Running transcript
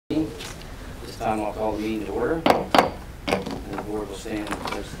time I'll call the meeting to order, and the board will stand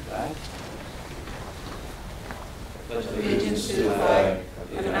close to the flag. Pledge allegiance to the flag of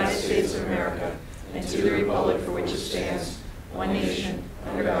the United States of America and to the republic for which it stands, one nation,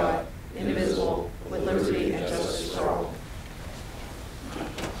 under God, indivisible, with liberty and justice for all.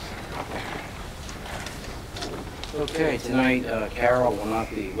 Okay, tonight Carol will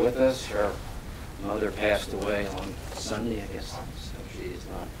not be with us. Her mother passed away on Sunday, I guess, so she is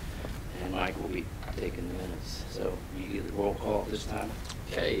not. And Mike will be taking the minutes. So you get the roll call at this time.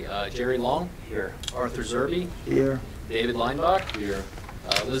 Okay, Jerry Long. Here. Arthur Zerbe. Here. David Leinbach. Here.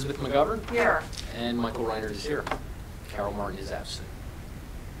 Elizabeth McGovern. Here. And Michael Reinert is here. Carol Martin is absent.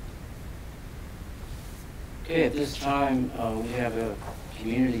 Okay, at this time we have a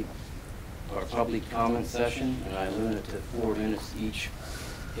community or public comment session, and I limit it to 4 minutes each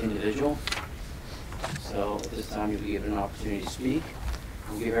individual. So at this time you'll be given an opportunity to speak.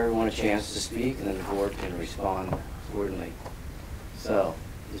 We'll give everyone a chance to speak, and then the board can respond accordingly. So,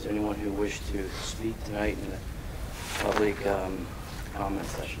 is there anyone who wishes to speak tonight in the public comment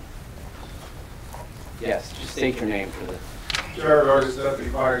session? Yes, just state your name for the... Jared Artis, Deputy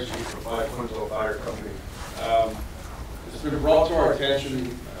Fire Chief of Five Pointville Fire Company. It's been brought to our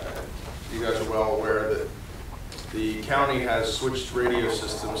attention, you guys are well aware that the county has switched radio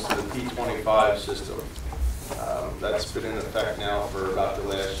systems to the P25 system. That's been in effect now for about the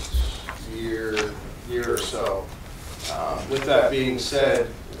last year or so. With that being said,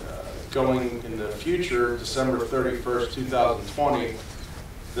 going in the future, December 31st, 2020,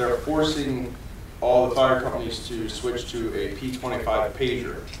 they're forcing all the fire companies to switch to a P25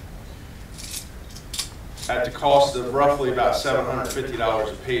 pager at the cost of roughly about $750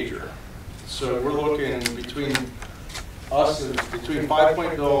 a pager. So we're looking between us and between Five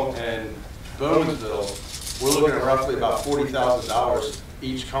Pointville and Bowmansville, we're looking at roughly about $40,000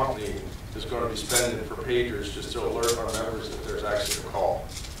 each company is going to be spending for pagers just to alert our members that there's actually a call.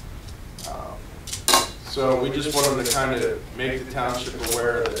 So we just wanted to kind of make the township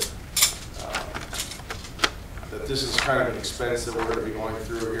aware that that this is kind of an expense that we're going to be going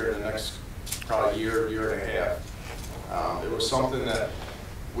through here in the next probably year and a half. It was something that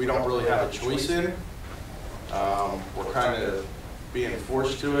we don't really have a choice in. We're kind of being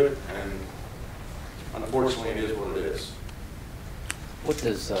forced to it, and unfortunately it is what it is. What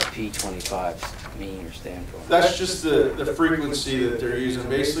does P25 mean or stand for? That's just the frequency that they're using.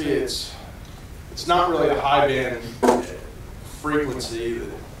 Basically, it's not really a high band frequency.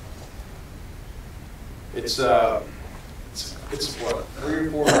 It's what, 300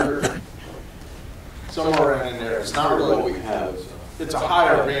 or 400, somewhere in there. It's not really what we have. It's a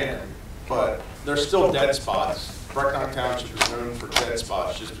higher band, but there's still dead spots. Brecknock Township is known for dead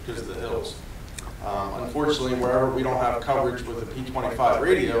spots just because of the hills. Unfortunately, wherever we don't have coverage with the P25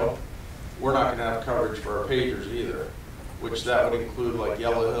 radio, we're not going to have coverage for our pagers either, which that would include like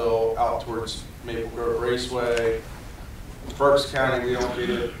Yellow Hill, out towards Maple Grove Raceway. Berks County, we don't get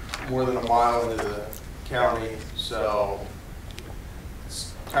it more than a mile into the county, so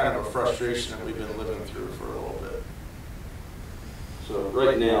it's kind of a frustration that we've been living through for a little bit. So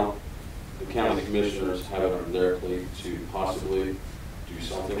right now, the county commissioners have it on their plate to possibly do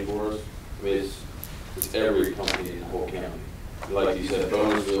something for us. I mean, it's every company in the whole county. Like you said,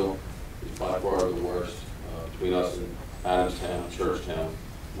 Bowmansville is by far the worst. Between us and Adamstown, Churchtown,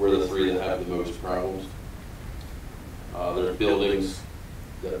 we're the three that have the most problems. There's buildings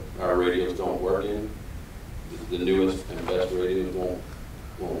that our radios don't work in. The newest and best radios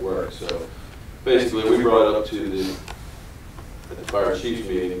won't work. So basically, we brought it up to at the fire chiefs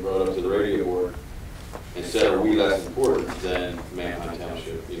meeting, brought it up to the radio board, and said, are we less important than Manheim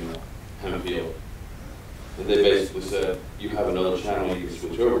Township, Hempfield? And they basically said, you have another channel you can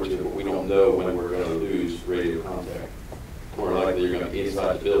switch over to, but we don't know when we're going to lose radio contact. More likely, you're going to be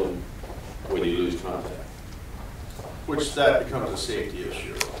inside the building when you lose contact. Which that becomes a safety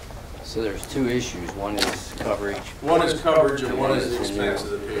issue. So there's two issues. One is coverage. One is coverage and one is the expense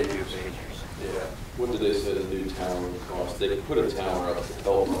of the pagers. Yeah. What did they say the new tower would cost? They could put a tower up to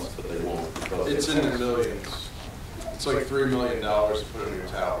help us, but they won't. It's in the millions. It's like $3 million to put a new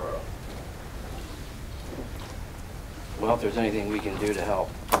tower up. Well, if there's anything we can do to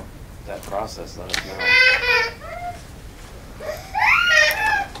help that process, let us know.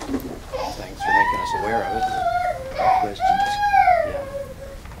 Thanks for making us aware of it. Questions? Yeah.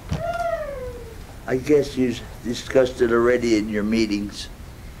 I guess you discussed it already in your meetings.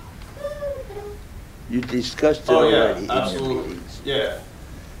 You discussed it already in your meetings. Yeah.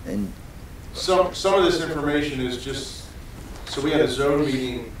 And some of this information is just, so we had a zone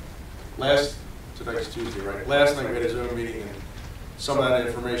meeting tonight's Tuesday, right? Last night we had a zone meeting, and some of that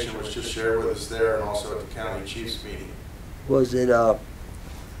information was just shared with us there and also at the county chiefs meeting. Was it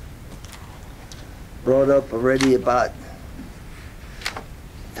brought up already about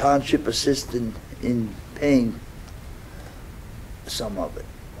township assisting in paying some of it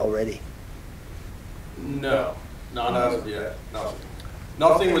already? No, not as of yet, nothing.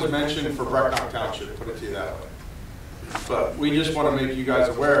 Nothing was mentioned for Brecknock Township, put it to you that way. But we just want to make you guys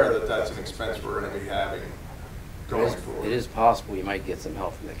aware that that's an expense we're going to be having going forward. It is possible you might get some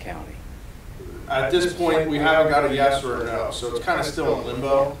help from the county. At this point, we haven't got a yes or a no, so it's kind of still in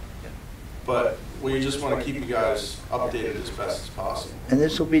limbo. But we just want to keep you guys updated as best as possible. And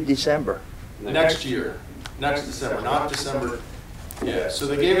this will be December. Next year, next December, not December. Yeah, so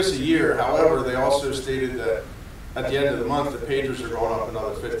they gave us a year. However, they also stated that at the end of the month, the pagers are going up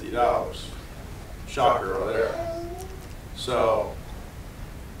another $50. Shocker over there. So,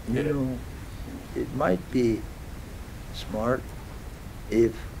 You know, it might be smart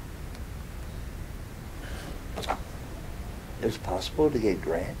if it's possible to get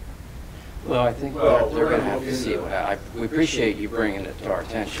grant. Well, I think Well, they're we're going to gonna have to look see into what it. we appreciate you bringing it to our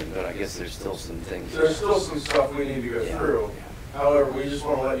attention, but I guess there's still some things. there's still some stuff we need to go Yeah. through. However, we just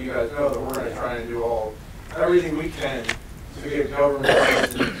want to let you guys know that we're going to try and do everything we can to get government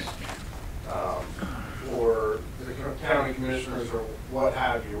assistance for the county commissioners or what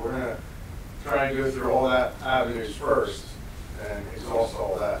have you. We're going to try and go through all that avenues first and exhaust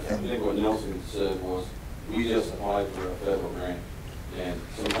all that. I think what Nelson said was, we just applied for a federal grant, and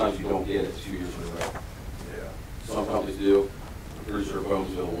sometimes you don't get it 2 years in a row. Yeah. Some companies do, I'm pretty sure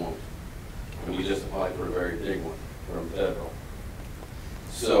Bowmansville won't. And we just applied for a very big one from federal.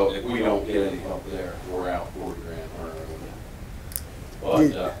 So if we don't get any help there, we're out for the grant on our own.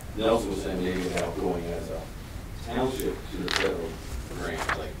 But Nelson was saying maybe about going as a township to the federal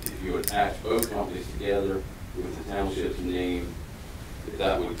grant, like if you attach both companies together with the township's name, if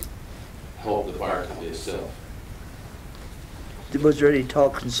that would help the fire company itself. Was there any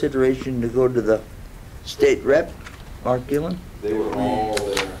talk, consideration to go to the state rep, Mark Gillen? They were all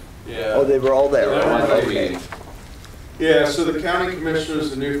there. Yeah. Oh, they were all there. They were right? at the Okay. meeting. Yeah, so the county commissioners,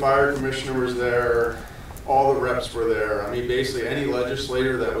 the new fire commissioner was there, all the reps were there. I mean, basically any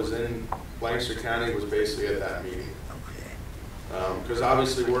legislator that was in Lancaster County was basically at that meeting. Okay. Because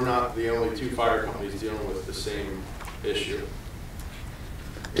obviously we're not the only two fire companies dealing with the same issue.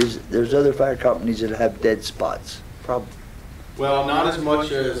 There's other fire companies that have dead spots. Well, not as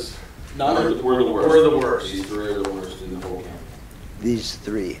much as, We're the worst. We're the worst. These three are the worst in the whole county. These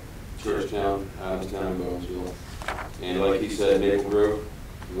three. Churchtown, Adamstown, and Bowmansville. And like he said, Maple Grove,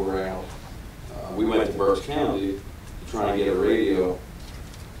 we're out. We went to Berks County to try and get a radio.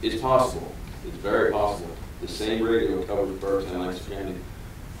 It's possible. It's very possible. The same radio covers Berks and Lancaster County,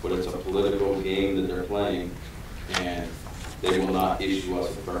 but it's a political game that they're playing, and they will not issue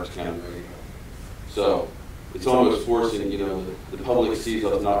us a Berks County radio. So it's almost forcing, the public sees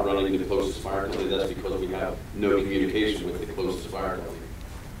us not running the closest fire company. That's because we have no communication with the closest fire company.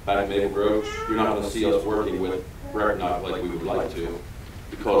 Back in Maple Grove, you're not going to see us working with Brecknock like we would like to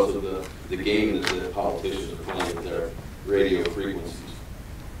because of the game that the politicians are playing with their radio frequencies.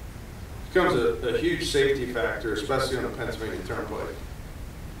 Becomes a huge safety factor, especially on the Pennsylvania Turnpike.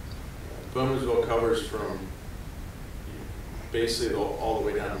 Bowmansville covers from basically all the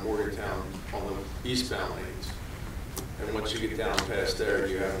way down to Morgantown on the eastbound lanes. And once you get down past there,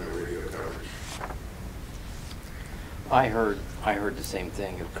 you have no radio coverage. I heard the same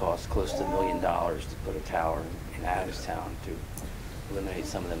thing. It cost close to $1 million to put a tower in Adamstown to eliminate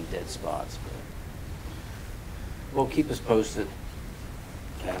some of them dead spots. But well, keep us posted.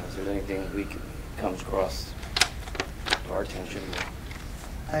 If there's anything comes across our attention,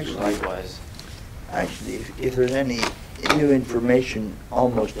 likewise. Actually, if there's any new information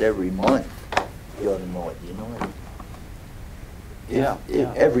almost every month, you ought to know it, you know it?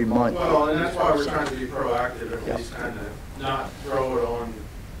 Yeah. Every month. Well, and that's why we're trying to be proactive and Yeah. at least kind of not throw it on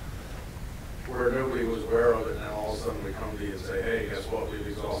where nobody was aware of it, and then all of a sudden we come to you and say, hey, guess what, we've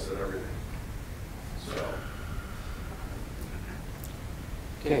exhausted everything. So.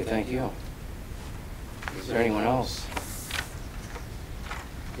 Okay, thank you. Is there anyone else?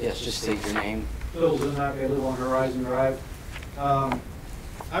 Yes, just state your name. Bill Zunak, I live on Horizon Drive.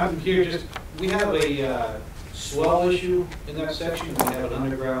 I'm here we have a swell issue in that section. We have an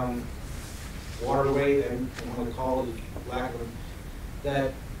underground waterway, and I'm going to call it lack of,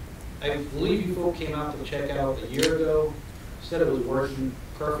 that I believe you folks came out to check out a year ago. Said it was working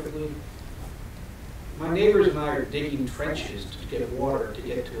perfectly. My neighbors and I are digging trenches to get water to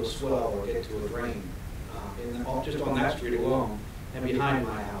get to a swell or get to a drain, just on that street alone and behind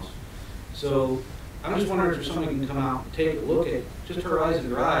my house. So I'm just wondering if somebody can come out and take a look at just Horizon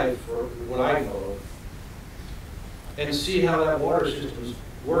Drive for what I know of, and see how that water system's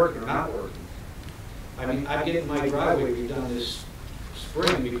working or not working. I mean, I'm getting my driveway redone this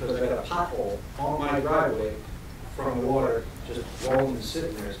spring because I got a pothole on my driveway from the water just rolling and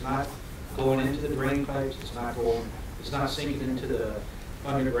sitting there. It's not going into the drain pipes, it's not sinking into the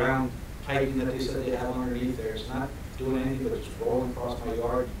underground piping that they said they have underneath there. It's not doing anything but just rolling across my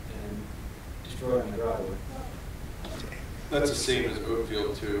yard and destroying my driveway. That's the same as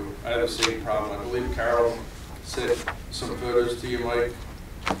Oakfield too. I have the same problem. I believe Carol sent some photos to you, Mike.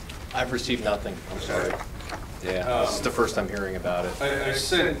 I've received nothing, I'm sorry. Yeah, this is the first I'm hearing about it. I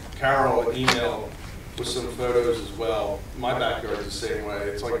sent Carol an email with some photos as well. My backyard's the same way.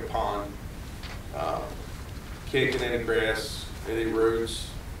 It's like a pond. Can't get any grass, any roots.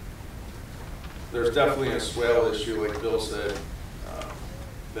 There's definitely a swale issue, like Bill said,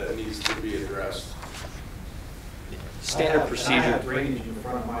 that needs to be addressed. Standard I have procedure. drainage in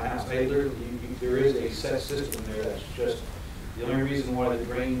front of my house. There is a set system there that's just, the only reason why the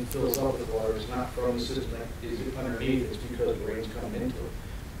drain fills up with water is not from the system that is underneath, it's because the rain's coming into it.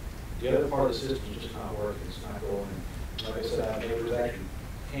 The other part of the system is just not working, it's not going in. Like I said, I have neighbors actually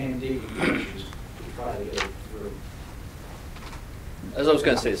hand digging trenches to try to get it through. As I was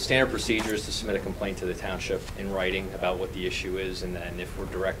going to say, the standard procedure is to submit a complaint to the township in writing about what the issue is, and then if we're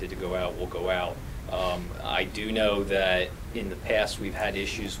directed to go out, we'll go out. I do know that in the past we've had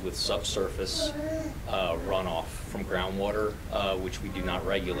issues with subsurface runoff from groundwater, which we do not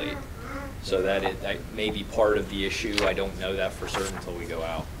regulate. So that may be part of the issue. I don't know that for certain until we go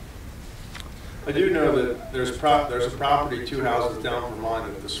out. I do know that there's a property 2 houses down from mine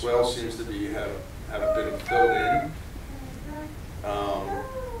that the swell seems to be have been filled in.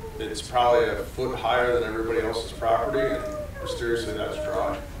 It's probably a foot higher than everybody else's property, and mysteriously that's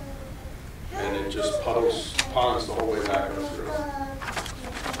dry. And it just ponds the whole way back up through.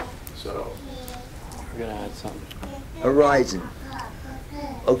 So. We're gonna add something. Horizon.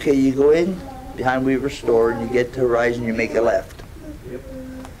 Okay, you go in behind Weaver Store and you get to Horizon, you make a left. Yep.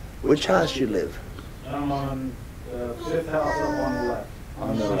 Which house you live? I'm on the fifth house up on the left.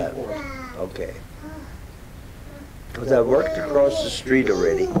 On the left. 24th. Okay. Because I worked across the street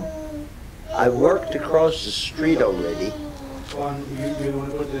already. I worked across the street already. You want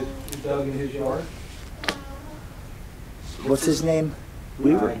to put the dug in his yard? What's his name?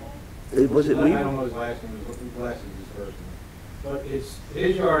 Weaver? Was it I Weaver? don't know his last name, his last name is his first name. But it's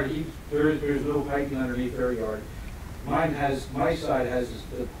his yard, there's no piping underneath their yard. My side has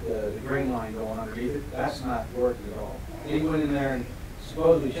the drain line going underneath it, that's not working at all. He went in there and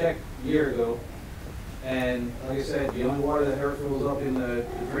supposedly checked a year ago, and like I said, the only water that ever fills up in the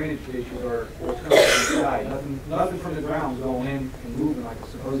drainage ditches are what's coming from the side. Nothing from the ground is going in and moving like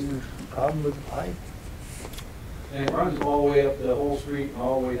it's supposed to. Problem with the pipe? And it runs all the way up the whole street and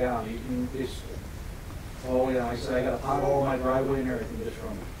all the way down. It's all the way down. Like I said, I got a pothole in my driveway and everything just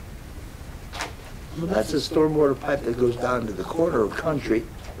from it. Well, that's a stormwater pipe that goes down to the corner of Country,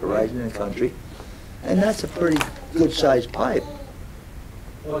 Horizon and Country. And that's a pretty good-sized pipe.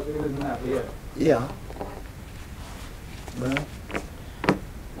 Well, it's bigger than that, but yeah. Yeah. Well,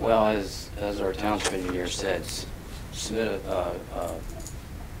 Well, as our township engineer said, submit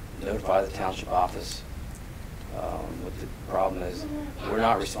notify the township office. What the problem is, we're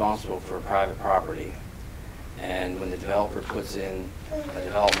not responsible for private property. And when the developer puts in a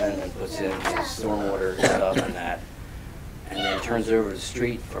development and puts in the stormwater stuff and that, and then turns over the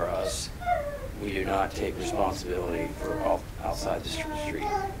street for us, we do not take responsibility for outside the street.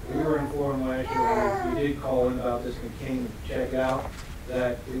 We were informed last year, we did call in about this and came to check out,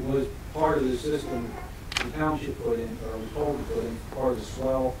 that it was part of the system the township put in, or was told to put in, part of the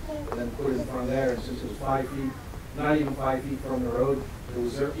swell, and then put it in front of there, and since it was 5 feet, not even 5 feet from the road, it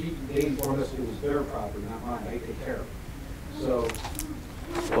was their, they informed us it was their property, not mine, they take care of it. So.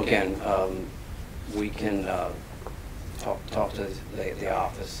 Well, again, we can talk to the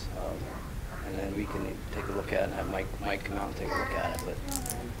office, and then we can take a look at it and have Mike come out and take a look at it. But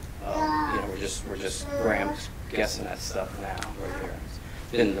you know, we're just Graham's guessing at stuff now right there.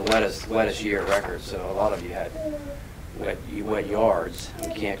 It's been the wettest year record, so a lot of you had wet yards.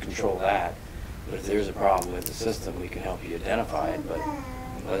 We can't control that. But if there's a problem with the system, we can help you identify it. But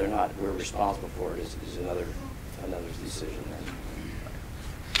whether or not we're responsible for it is another decision.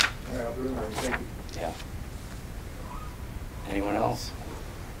 All right, I'll do it. Thank you. Yeah. Anyone else?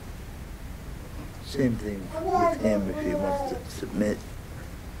 same thing with him if he wants to submit.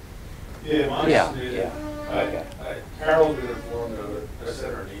 Yeah, mine's Yeah, submitted. yeah. Okay. Carol's been informed of it. I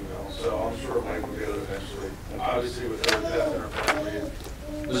sent her an email, so I'm sure Mike will get it eventually. Obviously, with her death in her family,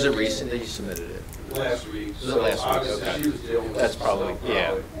 Was it recent that you submitted it? last week. Was it last week? Obviously, Okay. she was dealing with That's some probably, stuff,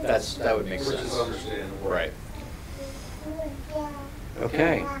 yeah, that would make Which sense. is understandable. Right.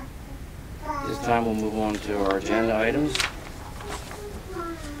 Okay. This time we'll move on to our agenda items.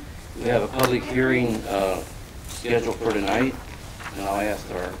 We have a public hearing scheduled for tonight, and I'll ask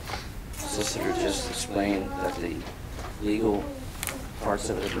our solicitor just to explain that the legal parts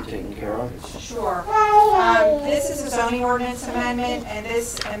of it have been taken care of. Sure. This is a zoning ordinance amendment, and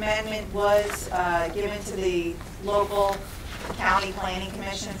this amendment was given to the local county planning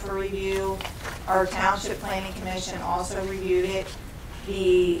commission for review. Our township planning commission also reviewed it.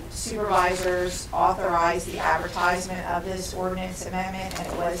 The supervisors authorized the advertisement of this ordinance amendment, and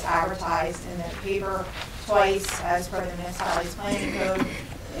it was advertised in the paper twice as per the municipality's planning code.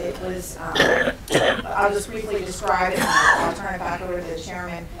 It was, I'll just briefly describe it, and I'll turn it back over to the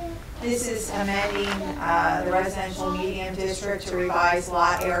chairman. This is amending the residential medium district to revise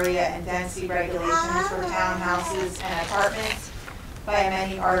lot area and density regulations for townhouses and apartments by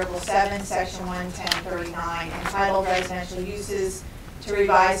amending Article 7, Section 11039, entitled Residential Uses, to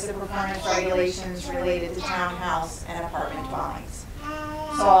revise the performance regulations related to townhouse and apartment dwellings.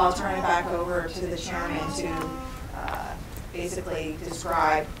 So I'll turn it back over to the chairman to basically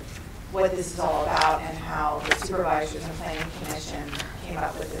describe what this is all about and how the supervisors and planning commission came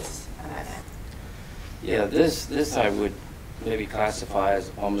up with this amendment. Yeah, this I would maybe classify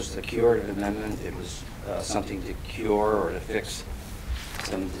as almost a curative amendment. It was something to cure or to fix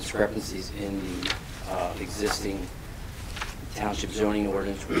some discrepancies in the existing township zoning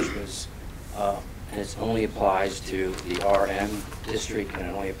ordinance, which was, and it only applies to the RM district, and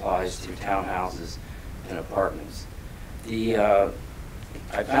it only applies to townhouses and apartments.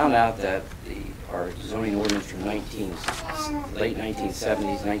 I found out that our zoning ordinance from late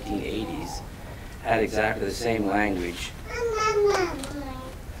 1970s, 1980s had exactly the same language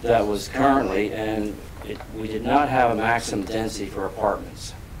that was currently, and we did not have a maximum density for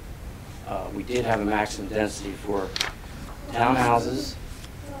apartments. We did have a maximum density for townhouses,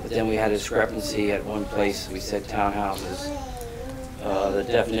 but then we had a discrepancy at one place. We said townhouses. The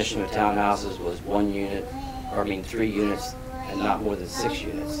definition of townhouses was 3 units and not more than 6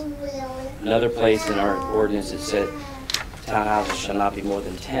 units. Another place in our ordinance, it said townhouses shall not be more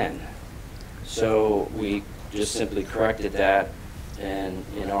than 10. So we just simply corrected that, and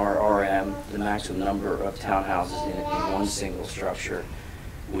in our RM, the maximum number of townhouses in one single structure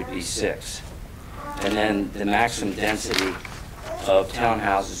would be 6. And then the maximum density of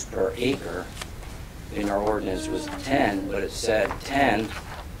townhouses per acre in our ordinance was 10, but it said 10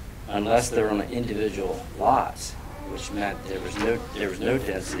 unless they're on individual lots, which meant there was no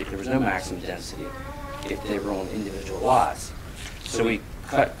density, there was no maximum density if they were on individual lots. So we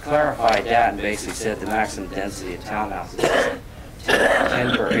clarified that and basically said the maximum density of townhouses is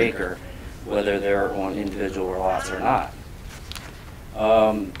 10 per acre, whether they're on individual lots or not.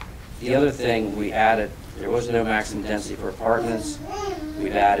 The other thing we added, there was no maximum density for apartments.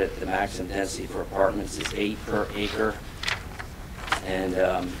 We've added the maximum density for apartments is 8 per acre.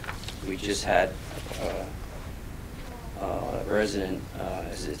 And we just had a resident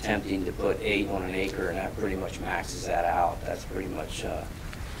is attempting to put 8 on an acre, and that pretty much maxes that out. That's pretty much,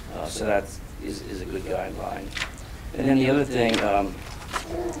 so that is a good guideline. And then the other thing,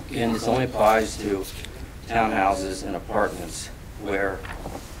 again, this only applies to townhouses and apartments where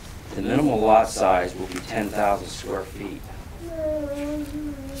the minimal lot size will be 10,000 square feet.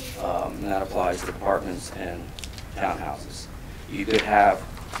 And that applies to apartments and townhouses. You could have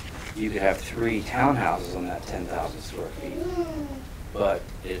 3 townhouses on that 10,000 square feet, but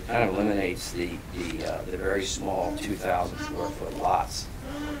it kind of eliminates the very small 2,000 square foot lots,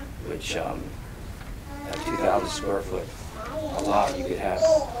 which at 2,000 square foot a lot, you could have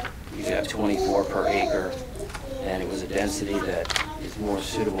 24 per acre, and it was a density that is more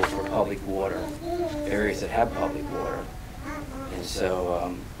suitable for public water, areas that have public water. And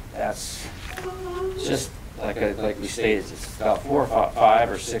so that's just like we stated, it's about 4 or 5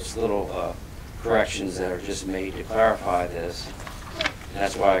 or 6 little corrections that are just made to clarify this. And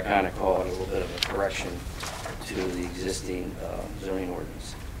that's why I kind of call it a little bit of a correction to the existing zoning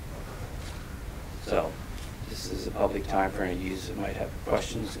ordinance. So this is a public time for any users that might have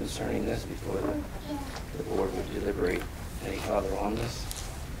questions concerning this before the board would deliberate any further on this.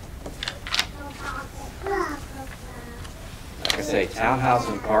 Like I say, townhouse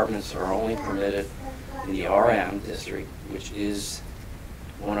and apartments are only permitted in the RM district, which is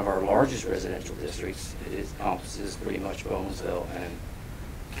one of our largest residential districts. It encompasses pretty much Bowmansville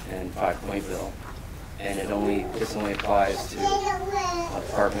and Five Pointville, and this only applies to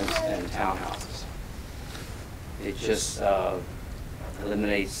apartments and townhouses. It just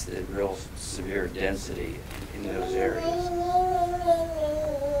eliminates the real severe density in those areas.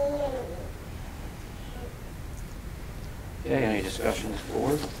 Okay, any discussions,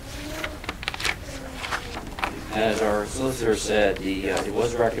 board? As our solicitor said, it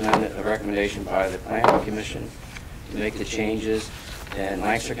was recommended, a recommendation by the Planning Commission to make the changes, and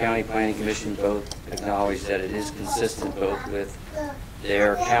Lancaster County Planning Commission both acknowledged that it is consistent both with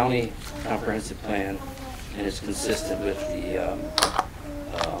their county comprehensive plan and it's consistent with the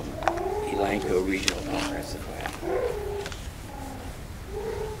Elanco Regional Comprehensive Plan.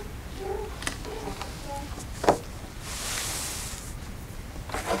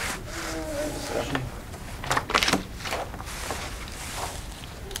 Discussion?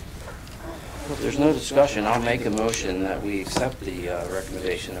 If there's no discussion, I'll make a motion that we accept the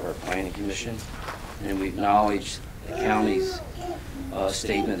recommendation of our Planning Commission, and we acknowledge the county's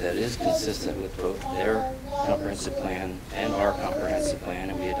statement that is consistent with both their comprehensive plan and our comprehensive plan,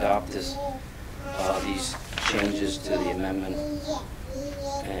 and we adopt these changes to the amendment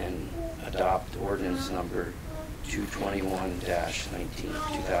and adopt ordinance number 221-19,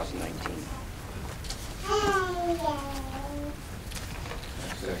 2019.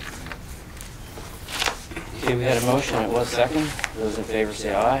 Okay, we had a motion, it was second. Those in favor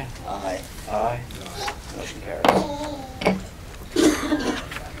say aye. Aye. Aye. Motion carries.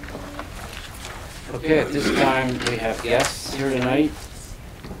 Okay, at this time, we have guests here tonight.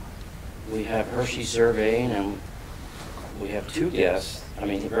 We have Hershey Surveying, and we have two guests,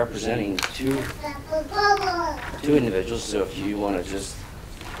 representing two individuals, so if you want to just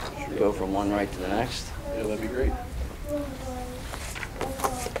go from one right to the next. Yeah, that'd be great.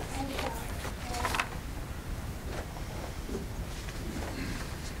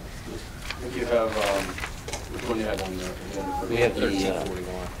 I think you have, which one you have on there? We have the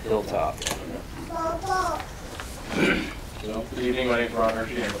 1341. Hilltop. Good evening, my name is Ron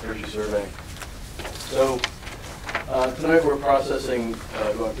Hershey, I'm with Hershey Surveying. So, tonight we're processing,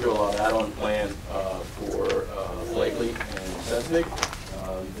 going through a lot of add-on plan for Blakely and Sesnick.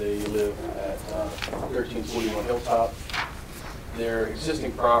 They live at 1341 Hilltop. Their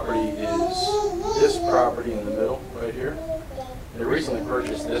existing property is this property in the middle, right here. They recently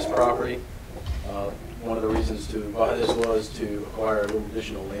purchased this property. One of the reasons to buy this was to acquire a little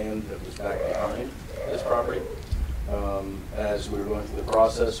additional land that was back behind this property. As we were going through the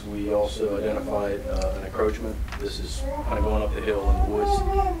process, we also identified an encroachment. This is kind of going up the hill in the woods.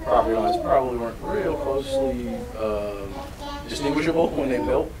 Property lines probably weren't real closely distinguishable when they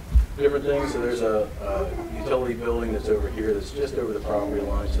built different things. So there's a utility building that's over here that's just over the property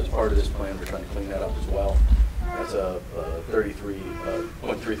line. So as part of this plan, we're trying to clean that up as well. That's a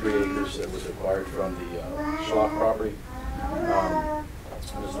 33.33 acres that was acquired from the Schlock property.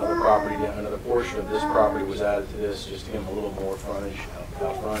 There's another property, another portion of this property was added to this just to give them a little more frontage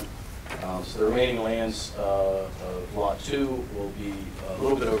out front. So the remaining lands of Lot 2 will be a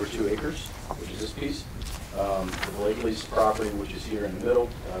little bit over 2 acres, which is this piece. The Blakely's property, which is here in the middle,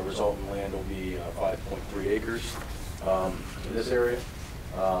 resultant land will be 5.3 acres in this area.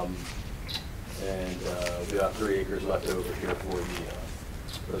 And we got 3 acres left over here for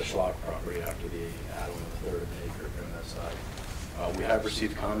the Schlock property after the add-on of the third acre on that side. We have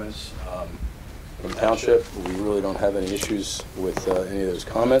received comments from the Township. We really don't have any issues with any of those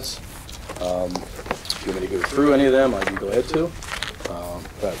comments. If you want me to go through any of them, I'd be glad to.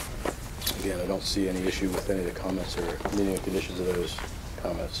 But again, I don't see any issue with any of the comments or meeting the conditions of those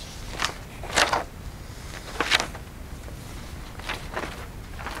comments.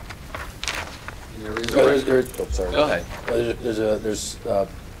 Sorry. Go ahead. There's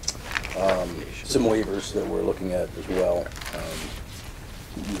some waivers that we're looking at as well.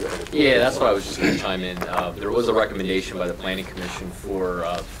 Yeah, that's what I was just going to chime in. There was a recommendation by the Planning Commission for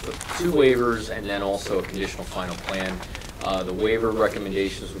 2 waivers and then also a conditional final plan. The waiver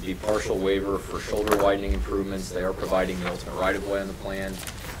recommendations would be partial waiver for shoulder widening improvements. They are providing the ultimate right-of-way on the plan.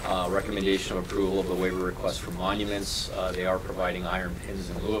 Recommendation of approval of the waiver request for monuments. They are providing iron pins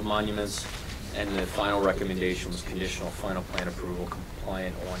in lieu of monuments. And the final recommendation was conditional final plan approval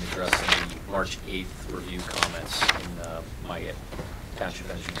compliant on addressing the March 8th review comments in my Township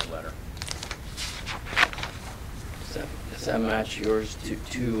engineer letter. Does that match yours,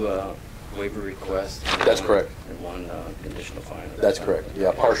 two waiver requests? That's correct. And one conditional final? That's correct.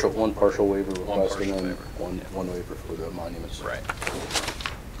 Yeah, one partial waiver request and then waiver. one waiver for the monuments. Right.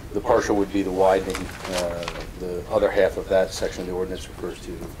 The partial would be the widening. The other half of that section of the ordinance refers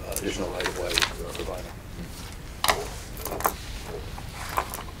to additional right-of-way provided.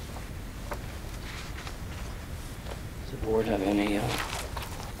 Does the board have any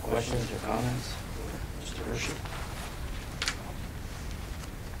questions or comments? Mr. Hershey? Go ahead. I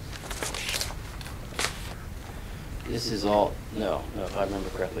This is all, no, if I remember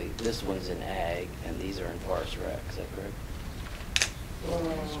correctly, this one's in ag, and these are in Forest Rec, is that correct?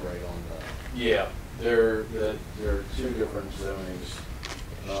 It's right on Yeah, they're two different zonings.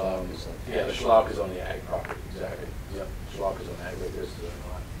 Schlock is on- Yeah, the Schlock is on the ag property, exactly. Yep, Schlock is on ag, right there's the zoning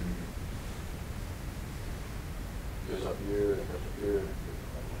line. Goes up here, and goes up here, and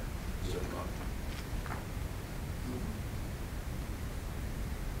goes up there.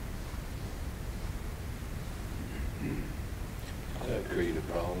 Does that create a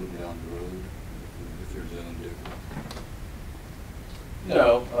problem down the road if there's an different?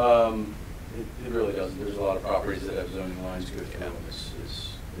 No, it really doesn't. There's a lot of properties that have zoning lines go through them.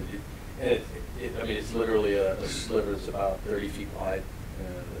 I mean, it's literally a sliver that's about 30 feet wide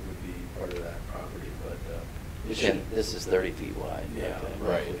that would be part of that property, but it shouldn't. This is 30 feet wide. Yeah, okay.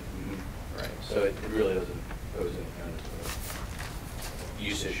 right. Right. So it really doesn't pose any kind of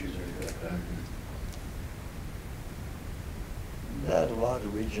use issues or anything like that. That lot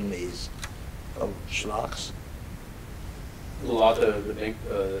originally is of Schlocks? A lot of the big,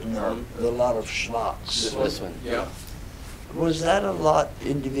 No, the lot of Schlocks. This one. Yeah. Was that a lot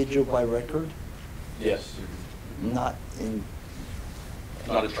individual by record? Yes. Not in,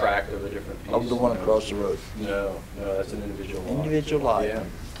 Not a tract of a different piece. of the one no. across the road? No, that's an individual lot. Individual lot? Yeah,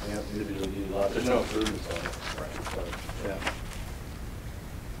 individual deeded lot. There's no improvements on it. Right. So, yeah.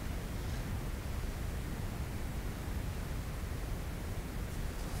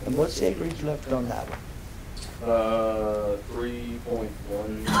 And what's the acreage left on that one?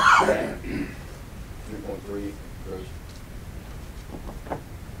 3.1, 3.3 gross.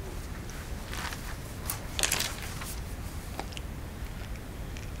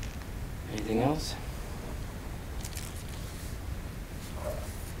 Anything else?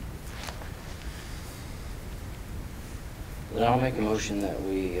 Then I'll make a motion that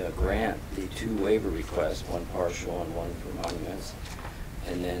we grant the two waiver requests, one partial and one for monuments,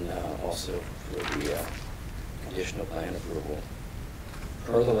 and then also for the conditional plan approval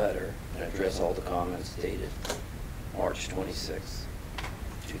per the letter, and address all the comments dated March 26,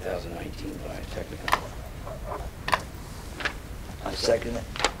 2019 by technical. I second it.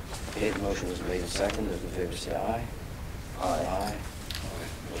 Okay, the motion was made and seconded. Those in favor say aye. Aye.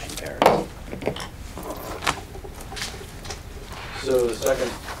 Motion carries. So the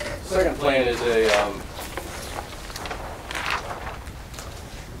second plan is a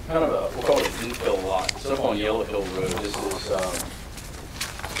kind of a, we'll call it an infill lot. It's up on Yellow Hill Road. This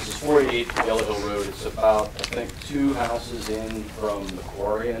is 488 Yellow Hill Road. It's about, I think, 2 houses in from the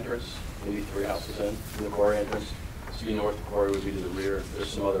quarry entrance, maybe 3 houses in from the quarry entrance. To be north, the quarry would be to the rear. There's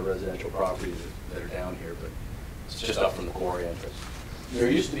some other residential properties that are down here, but it's just up from the quarry entrance. There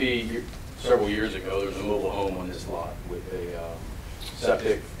used to be, several years ago, there was a mobile home on this lot with a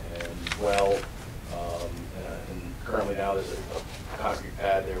septic and well, and currently now there's a concrete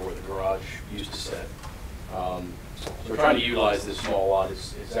pad there where the garage used to sit. So we're trying to utilize this small lot.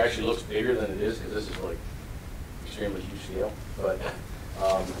 It actually looks bigger than it is because this is like extremely huge scale, but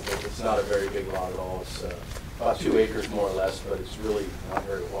it's not a very big lot at all. It's about 2 acres more or less, but it's really not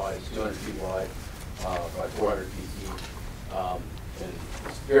very wide. It's 200 feet wide, about 400 feet deep. And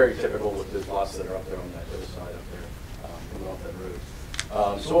it's very typical with the lots that are up there on that other side up there, coming off that road.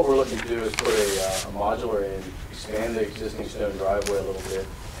 So what we're looking to do is put a modular in, expand the existing stone driveway a little bit,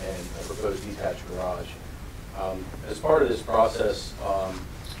 and a proposed detached garage. As part of this process,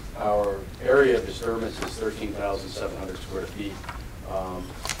 our area of disturbance is 13,700 square feet.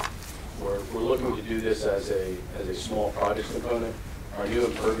 We're looking to do this as a small project component. Our new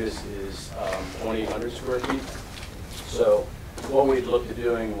impervious is 2,800 square feet. So what we'd looked at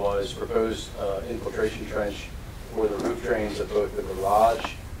doing was propose infiltration trench for the roof drains of both the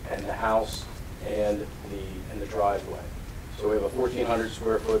garage and the house and the driveway. So we have a 1,400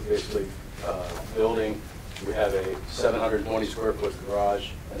 square foot basically building. We have a 720 square foot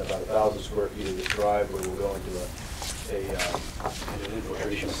garage and about 1,000 square feet of this driveway will go into an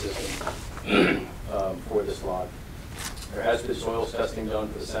infiltration system for this lot. There has been soils testing done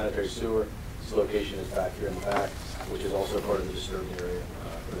for the sanitary sewer. This location is back here in the back, which is also part of the disturbed area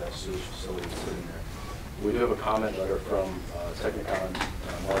for that sewage facility that's sitting there. We do have a comment letter from Technicon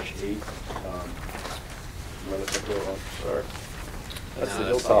March 8th. Remember that one? Sorry. That's the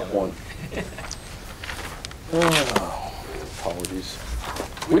hilltop one. Oh, apologies.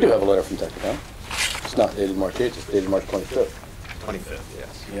 We do have a letter from Technicon. It's not dated March 8th, it's dated March 25th. 25th,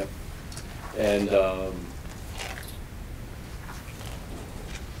 yes. Yep. And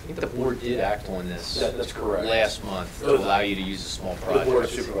think the board did act on this. That's correct. Last month to allow you to use a small project. The Board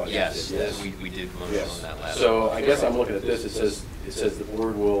of Supervisors Yes, did, yes. we did motion Yes. on that last. So month. I guess I'm looking at this, it says the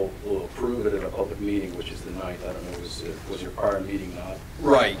board will approve it at a public meeting, which is the 9th. I don't know, was your prior meeting not?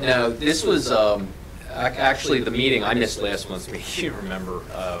 Right, now, this was, actually, the meeting, I missed last month's meeting, you remember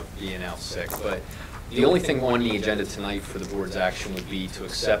being out sick, but the only thing on the agenda tonight for the board's action would be to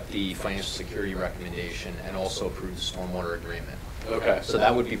accept the financial security recommendation and also approve the stormwater agreement. Okay. So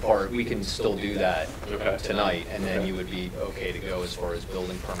that would be we can still do that Okay. tonight, and then Okay. you would be okay to go as far as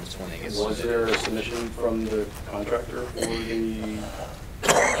building permits when they get Was submitted. there a submission from the contractor for the?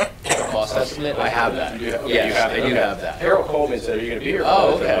 Cost estimate, I have that. You have- okay, you Yes, have I it, do okay. have that. Harold called me and said, are you going to be here?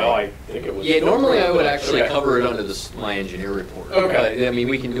 Oh, I said, okay. Well, I think it was. Yeah, normally I would actually Okay. cover it under my engineer report. Okay. But, I mean,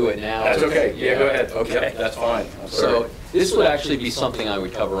 we can do it now. That's okay, yeah, go ahead. Okay. Yeah, that's fine. I'm So sorry. this would actually be something I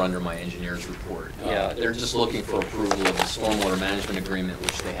would cover under my engineer's report. Yeah. They're just looking for approval of the stormwater management agreement,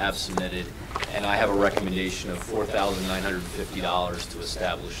 which they have submitted, and I have a recommendation of $4,950 to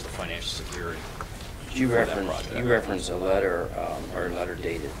establish the financial security. You for that referenced, project. you referenced a letter, or a letter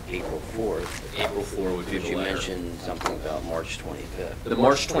dated April 4th. April 4 would be But the you letter. mentioned something about March 25th. The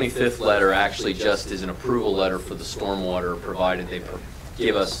March 25th letter actually just is an approval letter for the stormwater, provided they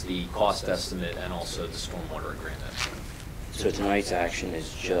give us the cost estimate and also the stormwater agreement. So tonight's action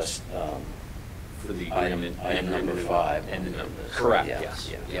is just For the item agreement. number 5. And the on number, this. correct, Yeah, yes,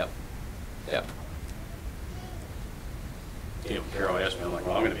 yeah. yep. You know, Carol asked me, I'm like,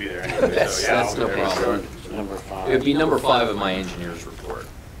 well, I'm going to be there anyway. That's- so, yeah, that's I'll no be there. problem. Number 5. It would be number 5 of my engineer's report.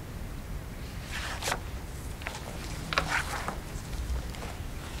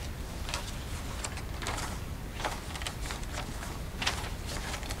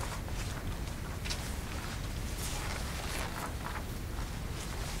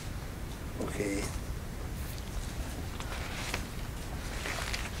 Okay.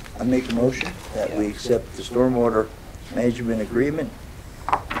 I make a motion that we accept the stormwater management agreement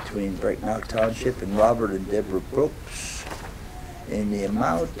between Brecknock Township and Robert and Deborah Brooks in the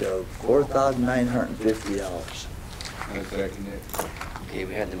amount of $4,950. I second it. Okay,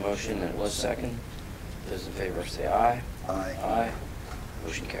 we had the motion, and it was second. Those in favor say aye. Aye. Aye.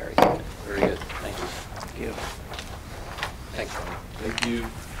 Motion carries. Very good, thank you. Thank you. Thanks, Tony. Thank you.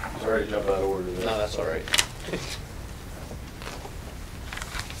 Sorry to jump out of order there. No, that's all right.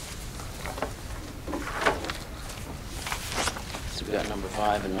 So we got number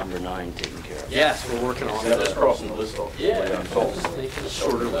 5 and number 9 taken care of. Yes, we're working on Yeah, it. just crossing the list off. Yeah, I'm told. just making a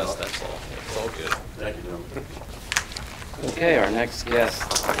shorter list, that's all. It's all good. Thank you, gentlemen. Okay, our next guest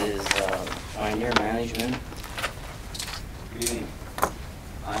is Pioneer Management. Good evening.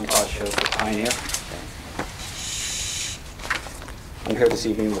 I'm Todd Show for Pioneer. I'm here this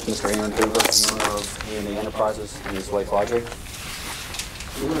evening with Mr. Aaron Hoover, the owner of A&A Enterprises, and his wife Audrey.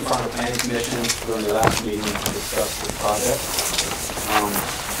 We were in front of the Planning Commission during the last meeting to discuss this project.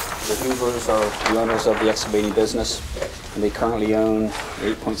 The Hoovers are the owners of the excavating business, and they currently own an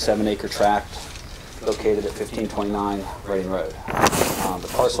 8.7 acre tract located at 1529 Reading Road. The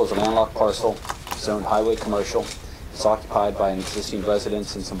parcel is a landlocked parcel, zoned highway commercial. It's occupied by an existing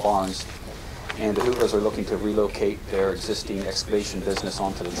residence and some barns, and the Hoovers are looking to relocate their existing excavation business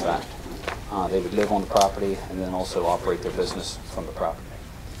onto the tract. They would live on the property and then also operate their business from the property.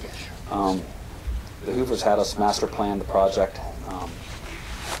 The Hoovers had us master plan the project,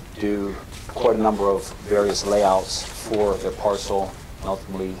 do quite a number of various layouts for their parcel, and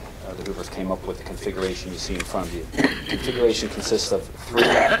ultimately the Hoovers came up with the configuration you see in front of you. The configuration consists of 3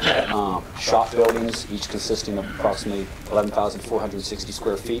 shop buildings, each consisting of approximately 11,460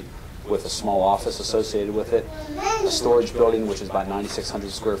 square feet, with a small office associated with it, a storage building which is about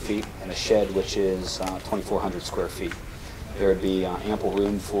 9,600 square feet, and a shed which is 2,400 square feet. There would be ample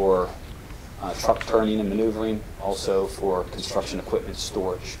room for truck turning and maneuvering, also for construction equipment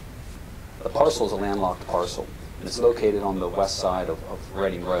storage. The parcel is a landlocked parcel, and it's located on the west side of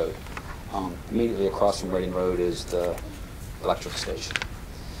Reading Road. Immediately across from Reading Road is the electric station.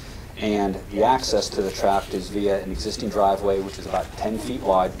 And the access to the tract is via an existing driveway, which is about 10 feet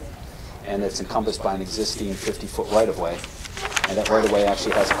wide, and it's encompassed by an existing 50-foot right-of-way. And that right-of-way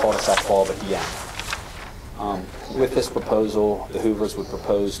actually has a cul-de-sac bulb at the end. With this proposal, the Hoovers would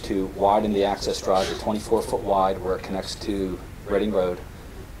propose to widen the access drive to 24-foot wide where it connects to Reading Road.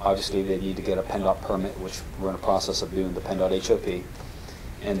 Obviously, they need to get a PennDOT permit, which we're in the process of doing, the PennDOT HOP.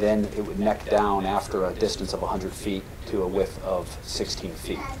 And then it would neck down after a distance of 100 feet to a width of 16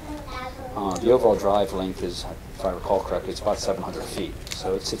 feet. The overall drive length is, if I recall correctly, it's about 700 feet,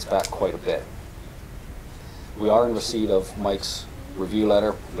 so it sits back quite a bit. We are in receipt of Mike's review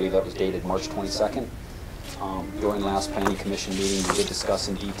letter. I believe that was dated March 22nd. During last planning commission meeting, we did discuss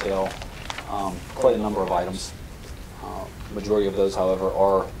in detail quite a number of items. Majority of those, however,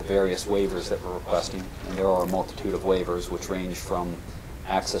 are the various waivers that we're requesting, and there are a multitude of waivers which range from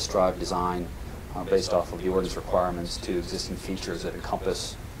access drive design based off of the ordinance requirements to existing features that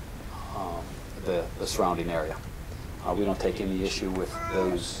encompass the surrounding area. We don't take any issue with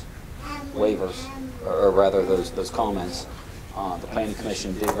those waivers, or rather those comments. The Planning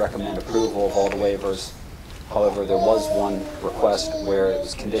Commission did recommend approval of all the waivers. However, there was one request where it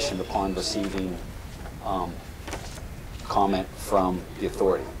was conditioned upon receiving comment from the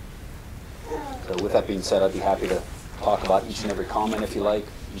authority. So with that being said, I'd be happy to talk about each and every comment if you like,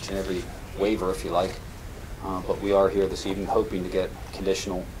 each and every waiver if you like. But we are here this evening hoping to get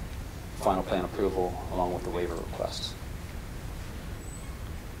conditional final plan approval along with the waiver requests.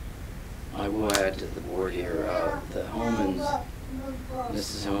 I will add to the board here, the Homans,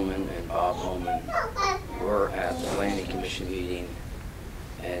 Mrs. Homan and Bob Homan were at the Planning Commission meeting,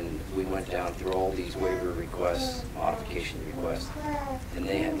 and we went down through all these waiver requests, modification requests, and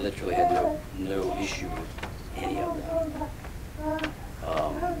they had literally had no issue with any of them.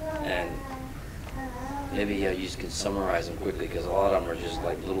 And maybe you just can summarize them quickly, because a lot of them are just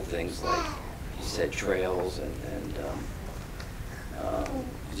like little things like you said, trails and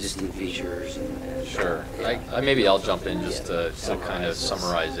existing features and Sure. Maybe I'll jump in just to kind of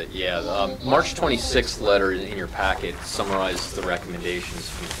summarize it. Yeah, March 26th letter in your packet summarizes the recommendations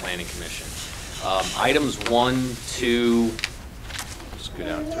from the Planning Commission. Items 1, 2, just go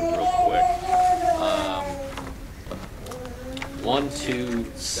down through real quick. 1, 2,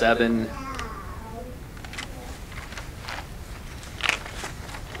 7,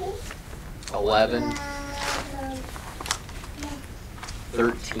 11,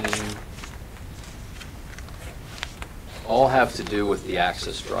 13, all have to do with the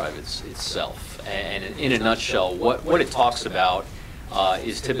access drive itself. And in a nutshell, what it talks about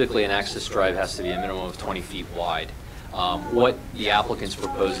is typically an access drive has to be a minimum of 20 feet wide. What the applicant's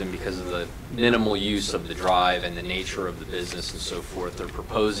proposing, because of the minimal use of the drive and the nature of the business and so forth, they're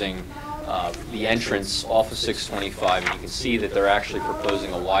proposing the entrance off of 625, and you can see that they're actually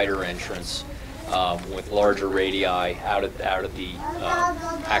proposing a wider entrance with larger radii out of the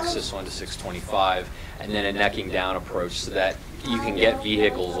access onto 625, and then a necking down approach so that you can get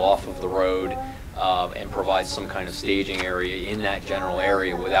vehicles off of the road and provide some kind of staging area in that general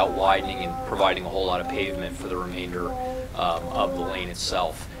area without widening and providing a whole lot of pavement for the remainder of the lane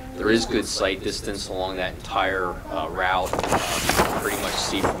itself. There is good sight distance along that entire route. You can pretty much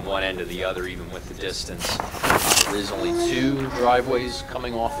see from one end to the other, even with the distance. There is only 2 driveways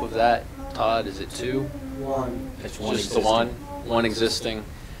coming off of that. Todd, is it 2? 1. It's just the one existing,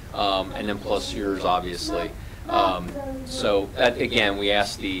 and then plus yours, obviously. So that, again, we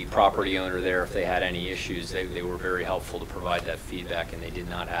asked the property owner there if they had any issues. They were very helpful to provide that feedback, and they did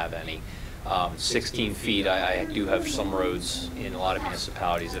not have any. 16 feet, I do have some roads in a lot of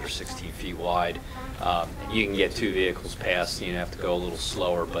municipalities that are 16 feet wide. You can get 2 vehicles past, you have to go a little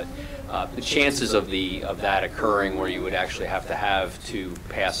slower, but the chances of that occurring where you would actually have to have 2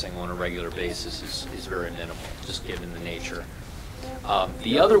 passing on a regular basis is very minimal, just given the nature.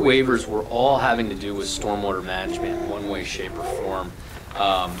 The other waivers were all having to do with stormwater management in one way, shape, or form.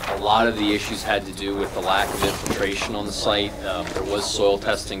 A lot of the issues had to do with the lack of infiltration on the site. There was soil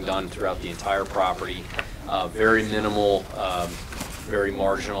testing done throughout the entire property. Very minimal, very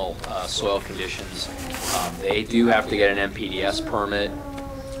marginal soil conditions. They do have to get an MPDS permit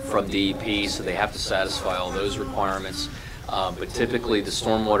from DEP, so they have to satisfy all those requirements. But typically the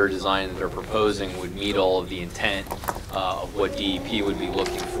stormwater design that they're proposing would meet all of the intent of what DEP would be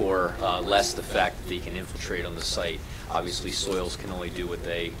looking for, less the fact that they can infiltrate on the site. Obviously soils can only do what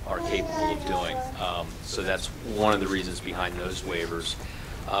they are capable of doing. So that's one of the reasons behind those waivers.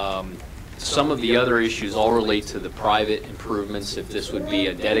 Some of the other issues all relate to the private improvements. If this would be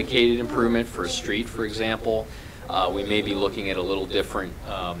a dedicated improvement for a street, for example, we may be looking at a little different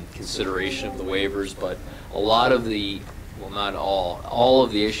consideration of the waivers, but a lot of the, well, not all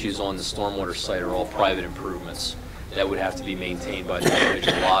of the issues on the stormwater site are all private improvements that would have to be maintained by the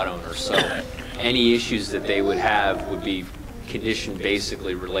individual lot owner. So any issues that they would have would be conditioned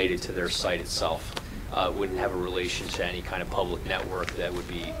basically related to their site itself. Wouldn't have a relation to any kind of public network that would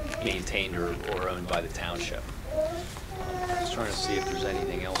be maintained or owned by the township. Just trying to see if there's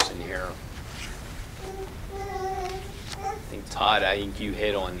anything else in here. I think, Todd, I think you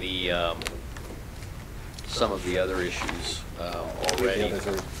hit on the some of the other issues already. The others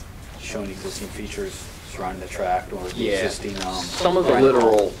are showing existing features surrounding the tract or the existing. Some of the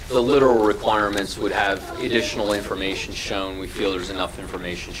literal requirements would have additional information shown. We feel there's enough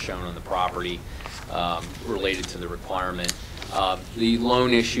information shown on the property. related to the requirement. The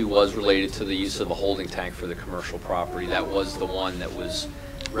loan issue was related to the use of a holding tank for the commercial property. That was the one that was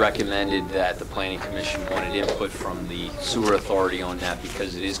recommended that the Planning Commission wanted input from the sewer authority on that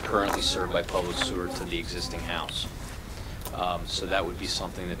because it is currently served by public sewer to the existing house. So that would be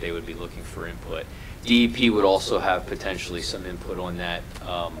something that they would be looking for input. DEP would also have potentially some input on that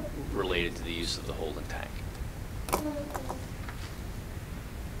related to the use of the holding tank.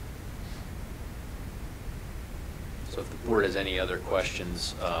 So if the board has any other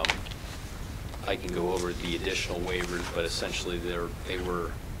questions, I can go over the additional waivers, but essentially they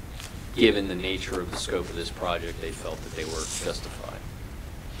were, given the nature of the scope of this project, they felt that they were justified.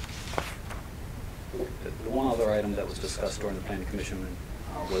 The one other item that was discussed during the Planning Commission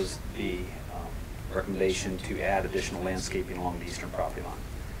was the recommendation to add additional landscaping along the eastern property line.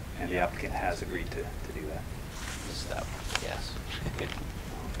 And the applicant has agreed to do that. Missed that one, yes.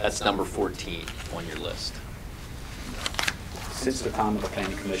 That's number 14 on your list. Since the time of the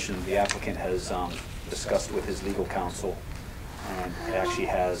Planning Commission, the applicant has discussed with his legal counsel and actually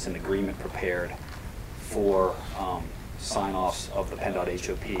has an agreement prepared for sign-offs of the PennDOT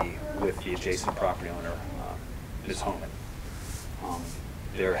HOP with the adjacent property owner, Ms. Homan.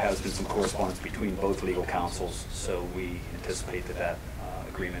 There has been some correspondence between both legal counsels, so we anticipate that that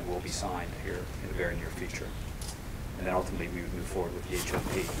agreement will be signed here in the very near future. And then ultimately we would move forward with the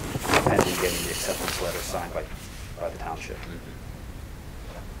HOP, pending getting the acceptance letter signed by the township.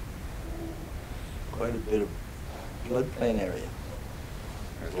 Quite a bit of floodplain area.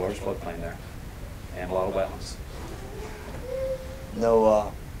 There's a large floodplain there and a lot of wetlands.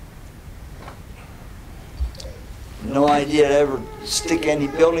 No idea to ever stick any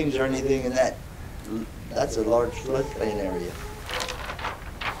buildings or anything in that. That's a large floodplain area.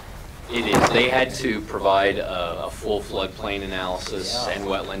 It is. They had to provide a full floodplain analysis and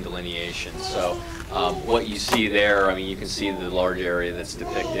wetland delineation. So what you see there, I mean, you can see the large area that's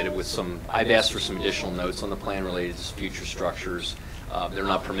depicted with some, I've asked for some additional notes on the plan related to future structures. They're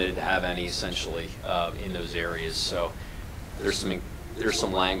not permitted to have any essentially in those areas. So there's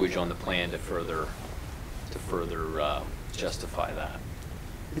some language on the plan to further justify that.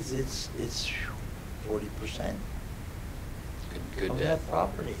 It's 40%. Good of bit. that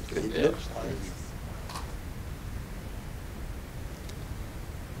property. Good It bit. looks like.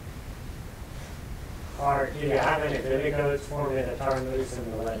 Or do you have any billy goats for me to turn loose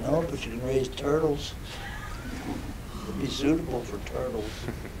in the wetlands? No, but you can raise turtles. It'd be suitable for turtles.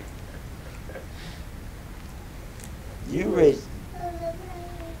 You raise,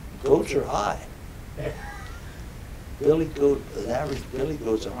 goats are high. Billy goat, an average billy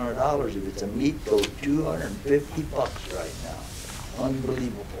goat's $100. If it's a meat goat, $250 right now.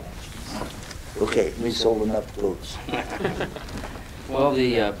 Unbelievable. Okay, we sold enough goats. Well,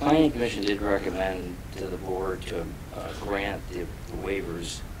 the Planning Commission did recommend to the board to grant the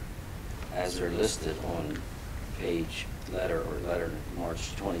waivers as they're listed on letter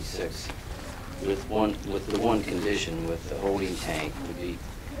March 26th, with the one condition, with the holding tank would be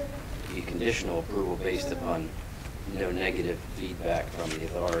conditional approval based upon no negative feedback from the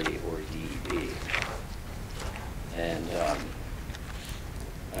authority or DEP. And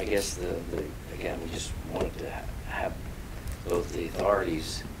I guess again, we just wanted to have both the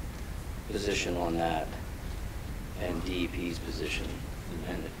authority's position on that and DEP's position,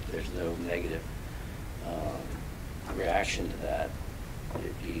 and if there's no negative reaction to that,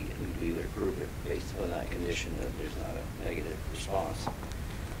 we would approve it based upon that condition, that there's not a negative response.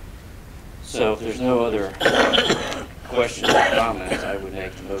 So if there's no other questions or comments, I would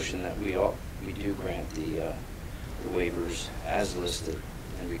make the motion that we do grant the waivers as listed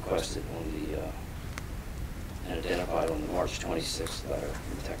and requested on and identified on the March 26th letter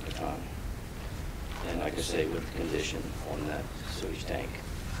from Technicon. And like I say, with the condition on that sewage tank.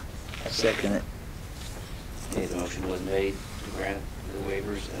 I second it. Okay, the motion was made to grant the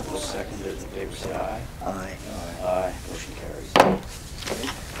waivers and it was seconded. Those in favor say aye. Aye. Aye. Motion carries.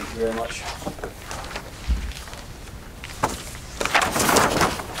 Thank you very much.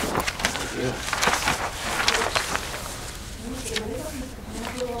 Thank you.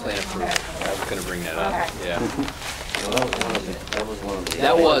 Plan approved. I was going to bring that up. Okay. Yeah. Well, that was one of the.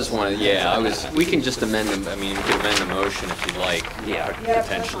 That was one of, yeah, we can just amend them, I mean, we can amend the motion if you'd like. Yeah. Yep, that's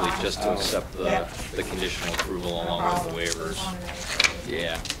Potentially, fine. just to accept Yep. the conditional approval along with the waivers.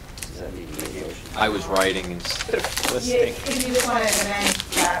 Yeah. Does that need to be a motion? I was writing instead of Yeah, listening. if you just want to amend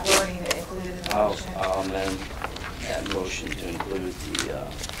that wording to include in the motion. I'll amend that motion to include the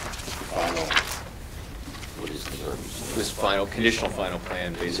final, what is the verbiage? This conditional final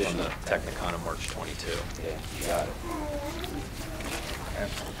plan based on the Technicon of March 22. Yeah, you got it.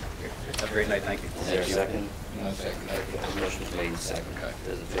 Have a great night, thank you. Is there a second? No second. Motion's made and second. Okay.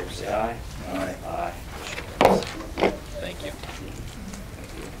 Those in favor say aye. Aye. Aye. Motion carries. Thank you.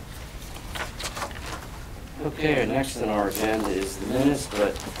 Okay, next on our agenda is the minutes,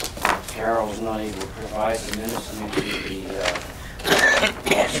 but Carol was not able to provide the minutes due to the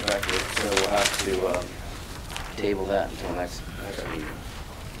lost record, so we'll have to table that until next meeting.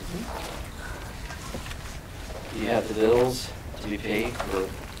 You have the bills to be paid for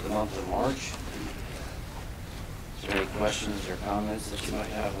the month of March. Is there any questions or comments that you might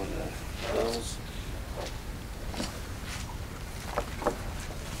have on the bills?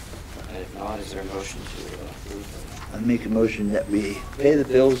 And if not, is there a motion to approve them? I make a motion that we pay the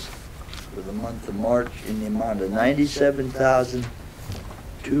bills for the month of March in the amount of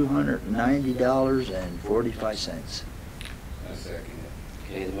 $97,290.45. I second it.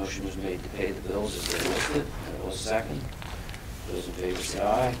 Okay, the motion was made to pay the bills as they're listed, and it was second. Those in favor say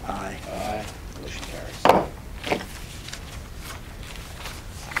aye. Aye. Aye. Motion carries.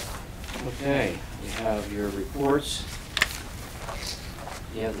 Okay, we have your reports.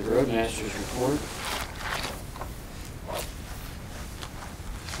 You have the roadmaster's report.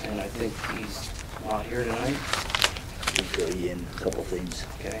 And I think he's not here tonight. I'll fill you in a couple things.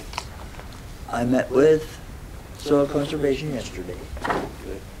 Okay, I met with Soil Conservation yesterday.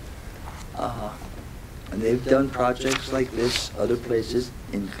 good. And they've done projects like this other places,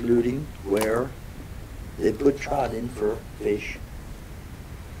 including where they put trout in for fish.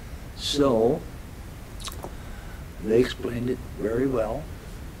 So, they explained it very well.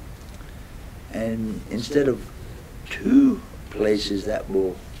 And instead of 2 places that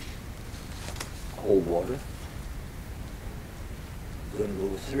will hold water, we're gonna go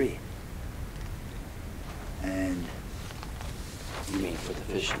with 3. And, You mean for the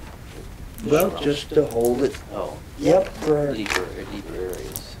fishing? well, just to hold it, Oh, yep, for, deeper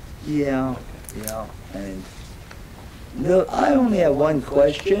areas. yeah, yeah, and, no, I only have one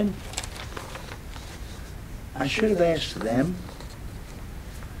question. I should have asked them.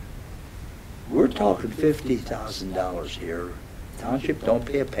 We're talking $50,000 here. Township don't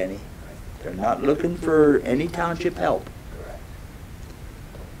pay a penny. They're not looking for any township help.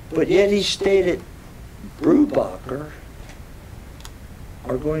 But yet he stated Brubacher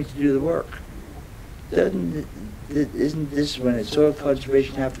are going to do the work. Isn't this when it's soil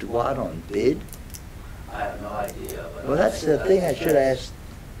conservation have to go out on bid? I have no idea. But Well, that's the thing I should ask.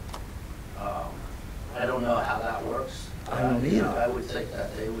 I don't know how that works. I don't You know, either. I would think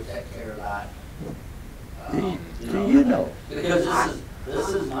that they would take care of that. Do you know? Because this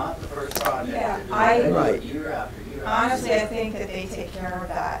is not the first project. Yeah, to do I- it Right. Year after year. Honestly, I think that they take care of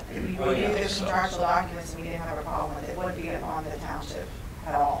that. We Oh, yeah. reviewed the contractual documents, and we didn't have a problem with it. It wouldn't be on the township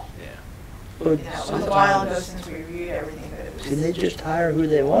at all. Yeah. But You know, it was a while ago since we reviewed everything, but it was. can they just hire who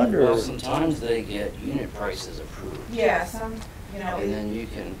they want, Well, or? sometimes they get unit prices approved. Yeah, some, you know. And then you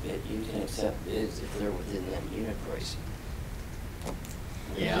can accept bids if they're within that unit pricing.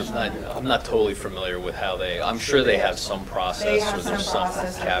 Yeah, I'm not totally familiar with how I'm sure they have some process, They have or there's some some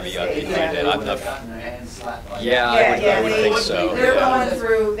process. caveat they do Yeah. that. They I'm would have not, gotten their hands slapped by. yeah, Yeah, I would think they- so. They're yeah. going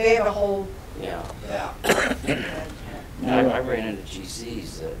through, they have a whole, Yeah. Yeah. I ran into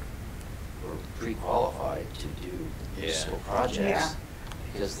GCs that were pre-qualified to do Yeah. municipal Yeah. projects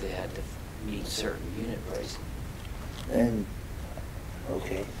because they had to meet certain unit pricing. And,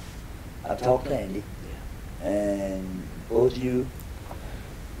 okay, I've talked to Andy, and both you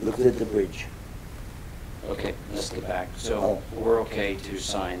looked at the bridge. Okay, let's get back. So Oh. we're okay to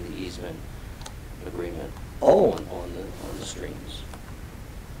sign the easement agreement Oh. on the streams?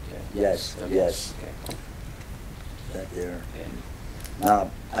 Okay. Yes, Okay. yes. Okay. That there. Okay.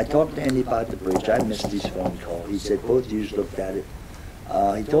 Now, I talked to Andy about the bridge, I missed his phone call, he said both of you looked at it.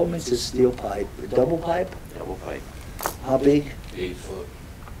 He told me it's a steel pipe, a double pipe, Double pipe, how big? 8 foot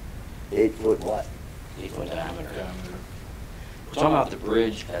 8 foot what? 8-foot diameter. diameter. We're talking about the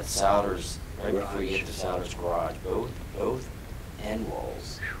bridge at Souders, right before you get to Souders Garage. Both end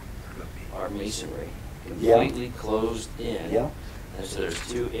walls are masonry, Yeah. completely closed in. Yeah. And so there's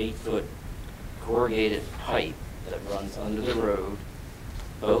 2 8-foot corrugated pipe that runs under the road.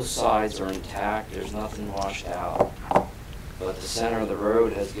 Both sides are intact, there's nothing washed out. But the center of the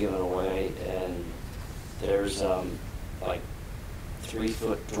road has given away, and there's like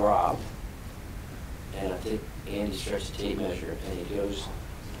 3-foot drop. And I think Andy stretched the tape measure, and he goes,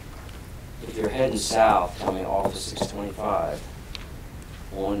 if you're heading south coming off of 625,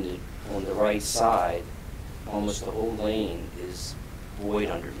 on the right side, almost the whole lane is void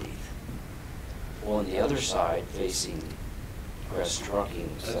underneath. On the other side, facing Crest Trucking.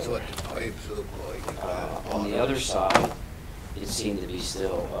 That's what the pipes look like. On the other side, it seemed to be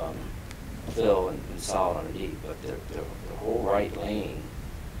still fill and solid underneath, but the whole right lane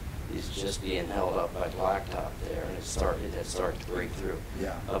is just being held up by blacktop there, and it had started to break through.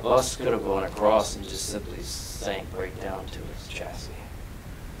 Yeah. A bus could have gone across and just simply sank right down to its chassis.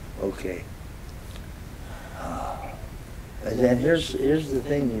 Okay. And then here's the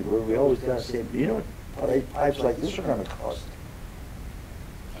thing where we always gotta say, you know what pipes like this are gonna cost?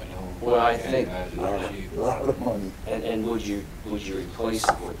 I know. Well, I can't think- imagine A how cheap. lot of money. And would you replace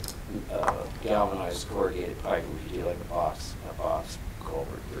it with galvanized corrugated pipe, or would you do like a box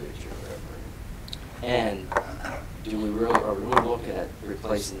culvert bridge or whatever? And are we really looking at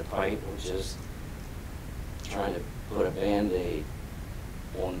replacing the pipe, or just trying to put a Band-Aid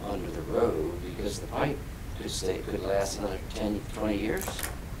on under the road, because the pipe could last another 10, 20 years?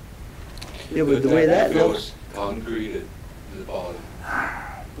 Yeah, but the way that Fill looks, it Concrete at the bottom.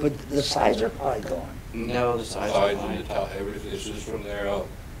 but the sides are probably gone. No, the sides are Sides and fine. the top, everything, it's just from there up.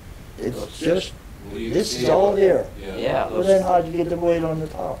 It's just, Well, you this can is see all it. here. Yeah. Well, then how'd you get the weight on the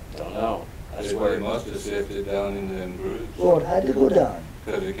top? Don't know. That's They where, must have sifted down in them grooves, Well, it had to go down,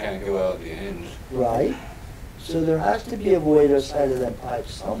 because it can't go out the ends right? So there has to be a void outside of that pipe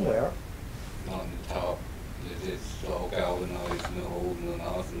somewhere. on the top. It's all galvanized and holding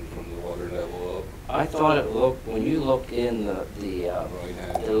nothing from the water level up. I thought it looked, when you look in the Right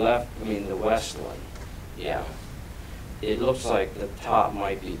hand. the west one, yeah. It looks like the top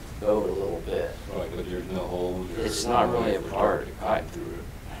might be bowed a little bit. Right, but there's no holes. or It's not no really way a for part. dirt to come through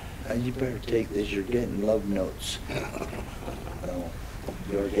it. And you better take this, you're getting love notes. No,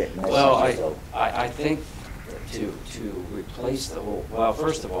 you're getting Well, messages though. I think to replace the whole, well,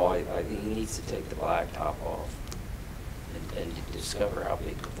 first of all, I think he needs to take the blacktop off and discover how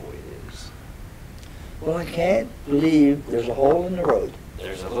big the void is. Well, I can't believe there's a hole in the road.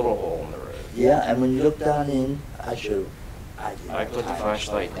 There's a little hole in the road. Yeah, and when you look down in, I didn't I have put the time.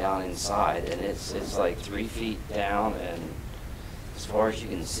 flashlight down inside, and it's like 3 feet down, and as far as you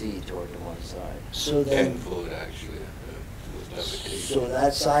can see toward the one side. So 10 then, foot actually. Was so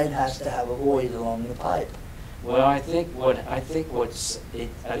that side has to have a void along the pipe. Well, I think it's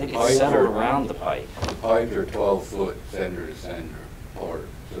Pipe centered or- around the pipe. The pipes are 12 foot center to center apart,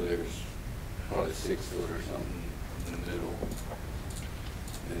 so there's probably 6 foot or something in the middle.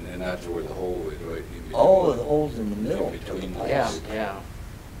 And then that's where the hole is, right? in between. Oh, the hole's in the middle In of the between the pipe. Yeah, yeah.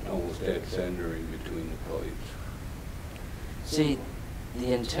 Almost dead center in between the pipes. See,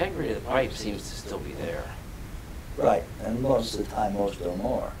 the integrity of the pipe seems to still be there. Right, and most of the time, most of them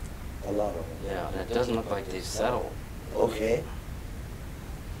are, a lot of them. Yeah, and it doesn't look like they settled. Okay.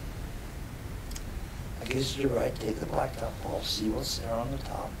 I guess you're right, take the blacktop off, see what's there on the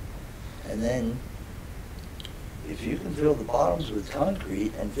top. And then, if you can fill the bottoms with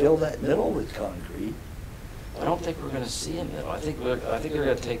concrete and fill that middle with concrete, I don't think we're gonna see a middle. I think we're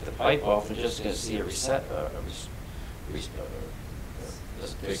gonna take the pipe off and just gonna see a Take the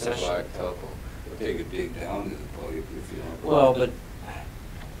recession. blacktop off, take a dig down to the pipe if you want. Well, but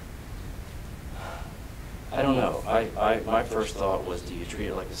I don't know. My first thought was, do you treat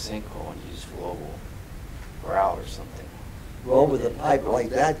it like a sinkhole and use global grout or something? well, with a pipe like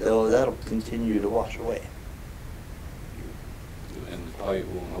that though, that'll continue to wash away. And the pipe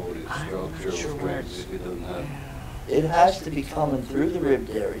won't hold its I'm not structural sure where strength it's. if it doesn't have. It has to be coming through the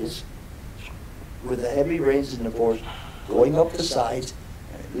ribbed areas with the heavy rains and the force going up the sides,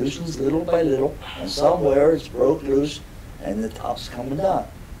 and it loosens little by little, and somewhere it's broke loose and the top's coming down.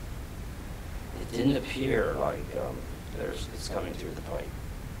 It didn't appear like it's coming through the pipe.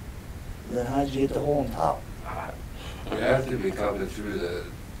 Then how'd you get the hole on top? It has to be coming through the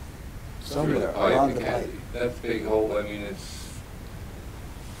Somewhere pipe. around It the can't- pipe. That's a big hole, I mean, it's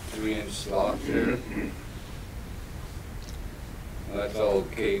 3-inch slots there. That's all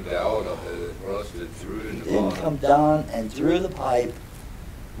caved out of it, rusted through in It the didn't come bottom. down and through the pipe.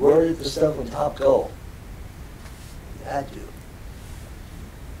 Where did the stuff on top go? It had to.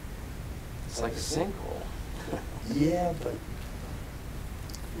 It's like a sinkhole. Yeah, but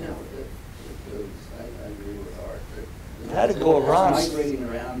You know, it goes, I agree with Art, that. It had to go around. It's migrating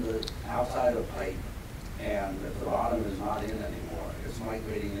around the outside of the pipe, and if the bottom is not in anymore, it's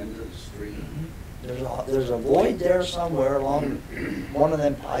migrating into the street. there's a void there somewhere along one of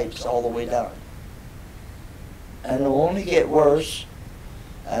them pipes all the way down. And it'll only get worse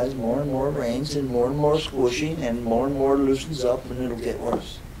as more and more rains and more squishing and more loosens up, and it'll get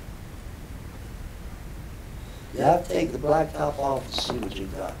worse. You have to take the blacktop off and see what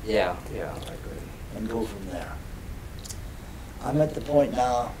you've got Yeah, I agree. and go from there. I'm at the point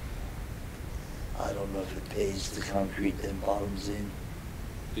now, I don't know if it pays to concrete them bottoms in.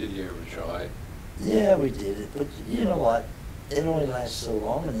 Did you ever try? Yeah, we did it, but you know what? it only lasts so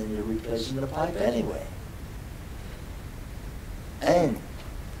long, and then you're replacing the pipe anyway. And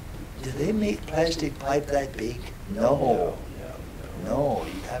do they make plastic pipe that big? No. No,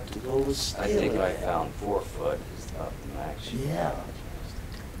 you have to go with steel. I think I again. found 4 foot is about the max. Yeah.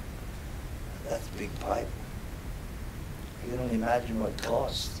 That's a big pipe. You can only imagine what it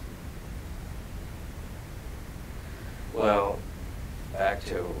costs. Well, back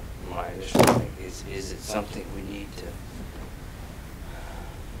to my initial thing, is it something we need to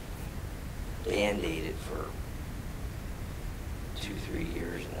Band-Aid it for 2-3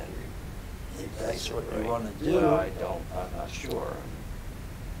 years and then If that's what right? you want to do. Well, I'm not sure.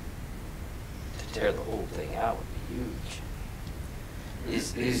 To tear the whole thing out would be huge.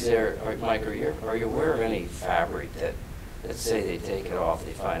 Is there, Mike, are you aware of any fabric that, let's say they take it off,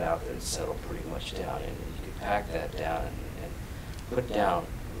 they find out that it's settled pretty much down, and you could pack that down and put down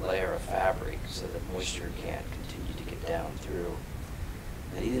a layer of fabric so that moisture can't continue to get down through.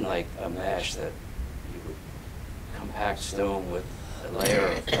 And even like a mesh that you would compact stone with a layer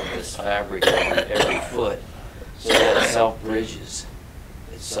of this fabric every foot so that it self-bridges.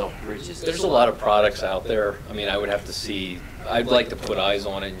 There's a lot of products out there. I mean, I would have to see, I'd like to put eyes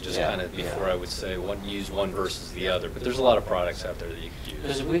on it and just kind of, before I would say use one versus the other. But there's a lot of products out there that you could use.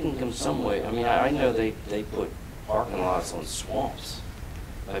 Because if we can come some way, I mean, I know they put parking lots on swamps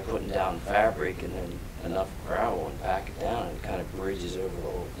by putting down fabric and then enough gravel and pack it down, and it kind of bridges over the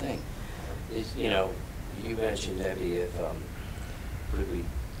whole thing. It's, you know, you mentioned, Debbie, if would we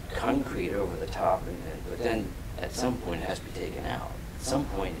concrete over the top, but then at some point it has to be taken out. At some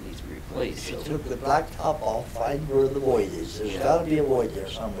point it needs to be replaced. If you So took the black top off, find where the void is. There's Yeah. gotta be a void there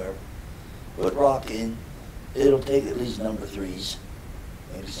somewhere. Put rock in. It'll take at least number 3s,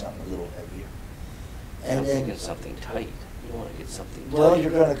 maybe something a little heavier. I'm And thinking then, something tight. You want to get something tight. well,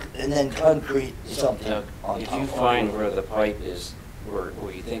 you're gonna, and then concrete something Now, on if top. you of find it. where the pipe is, where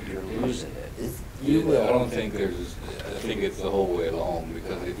you think you're losing it, You will. I don't think I think it's the whole way along,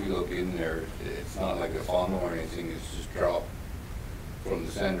 because if you look in there, it's not like a funnel or anything, it's just drop from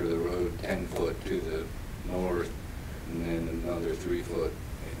the center of the road 10 foot to the north, and then another 3 foot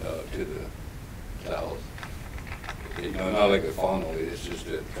to the south. You know, not like a funnel, it's just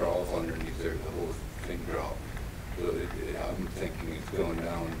a trough underneath there, the whole thing drops. So I'm thinking it's going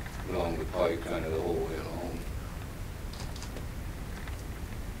down along the pipe kind of the whole way along.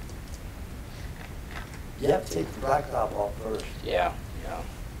 You have to take the black top off first, yeah.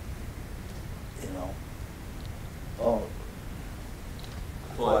 you know. Oh,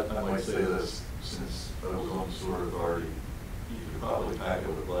 Well, I might say this, since I was on the sewer authority, you could probably pack it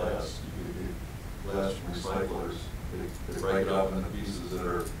with glass. You could do glass from recyclers. They break it up into pieces that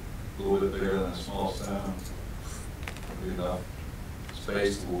are a little bit bigger than a small stone. There'd be enough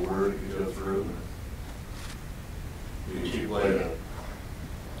space for water to go through. It'd be a cheap way to.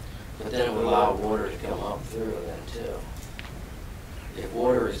 But then it would allow water to come up through then too. If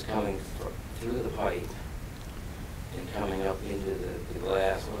water is coming through the pipe and coming up into the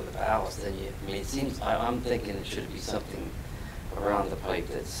glass or the ballast, then I mean, it seems, I'm thinking it should be something around the pipe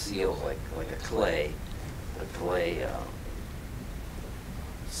that's sealed like a clay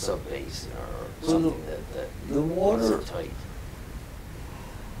sub-base or something that the water- is tight.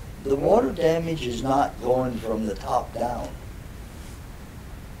 the water damage is not going from the top down.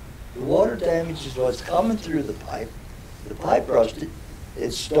 The water damage is what's coming through the pipe rusted,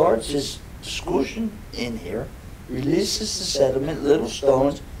 it starts just squishing in here, releases the sediment, little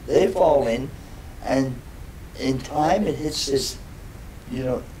stones, they fall in, and in time it hits this, you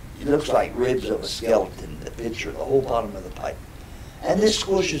know, it looks like ribs of a skeleton, the picture, the whole bottom of the pipe. And this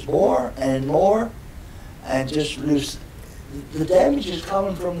squishes more, and just loose. The damage is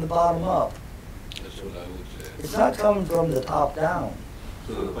coming from the bottom up. That's what I would say. It's not coming from the top down.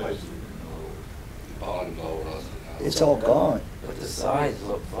 So the pipes The bottom's all rusted out. It's all gone. But the sides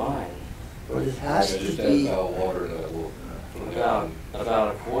look fine. But it has Yeah, to just be, about water level.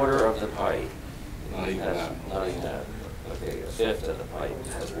 About a quarter of the pipe. Not even has- that. Not even that. Okay, a fifth of the pipe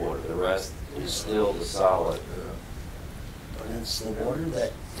has water. The rest is still the solid. but it's the water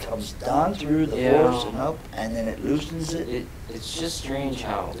that comes down through the Yeah. force and up, and then it loosens it. It's just strange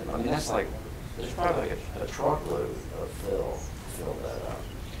how, I mean, that's like, there's probably like a truckload of fill that up.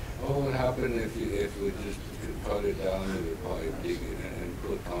 What would happen if we just cut it down to the pipe, dig it, and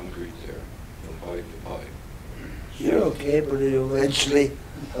put concrete there, from pipe to pipe? You're okay, but eventually,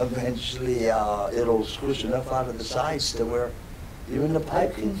 it'll squish enough out of the sides to where even the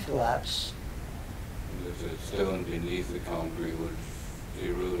pipe can collapse. If it's still beneath the concrete, would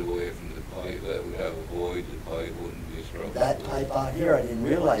erode away from the pipe, that would have a void, the pipe wouldn't be structured. That pipe out here, I didn't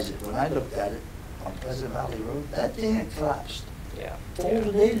realize it when I looked at it. on Pleasant Valley Road, that thing had collapsed, Yeah.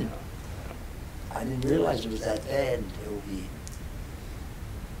 folded in. I didn't realize it was that bad until we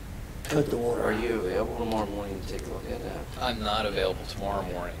cut the water. Are you available tomorrow morning to take a look at that? I'm not available tomorrow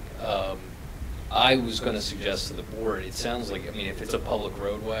morning. I was going to suggest to the board, it sounds like, I mean, if it's a public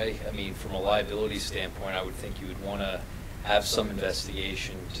roadway, I mean, from a liability standpoint, I would think you would want to have some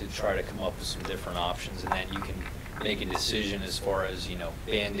investigation to try to come up with some different options, and then you can make a decision as far as, you know,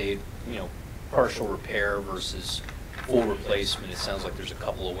 Band-Aid, you know, partial repair versus full replacement. It sounds like there's a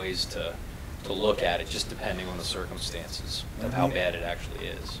couple of ways to look at it, just depending on the circumstances of how bad it actually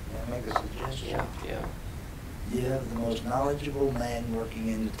is. May I make a suggestion? Yeah. You have the most knowledgeable man working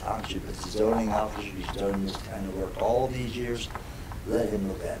in the township. It's the zoning officer. He's done this kind of work all these years. Let him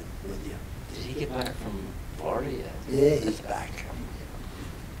look at it with you. Did he get back from Florida yet? Yeah, he's back.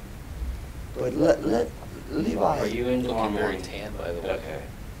 But let Levi. Are you in tomorrow Looking very morning? tan, by the way. Okay.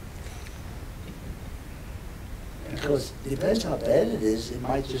 Because depends how bad it is, it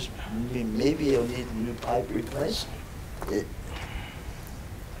might just, maybe it'll need a new pipe replaced.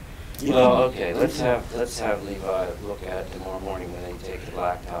 Well, okay, let's have Levi look at it tomorrow morning when they take the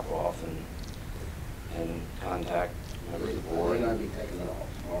blacktop off and contact members of the We're board. gonna be taking it off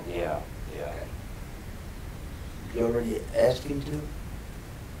tomorrow. Yeah. You already asked him to?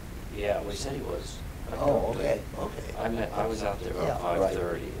 Yeah, well, he said he was. Oh, okay. I was out there Yeah, about right.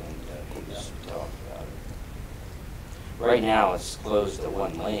 5:30 and he was talking about it. Right now, it's closed to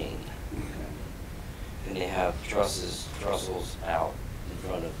one lane. And they have trussels out in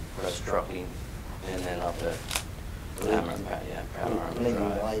front of Press Trucking and then up at Panorama Blinking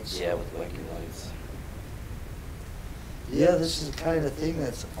Drive. lights. Yeah, with blinking lights. Yeah, this is the kind of thing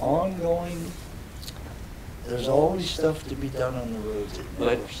that's ongoing. There's always stuff to be done on the roads. It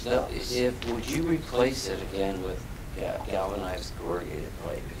But never stops. would you replace it again with galvanized corrugated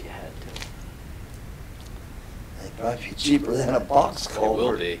pipe if you had to? It'd probably be cheaper than a box It culvert.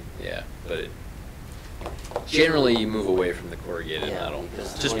 will be, yeah, but generally you move away from the corrugated Yeah, metal,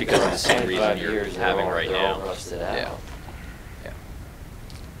 because just because of the same 25 reason you're years, having right they're all now. rusted Yeah. out. Yeah.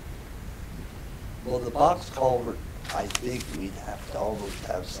 Well, the box culvert, I think we'd have to almost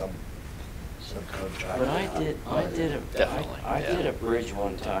have some subcontractor. But I Definitely, did a bridge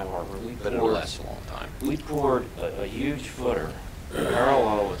one time, Harper. But it'll last a long time. We poured a huge footer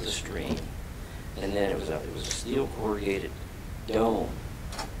parallel with the stream, and then it was a steel corrugated dome,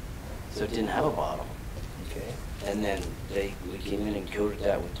 so it didn't have a bottom. Okay. And then we came in and coated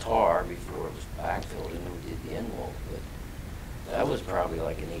that with tar before it was backfilled, and then we did the end wall. But that was probably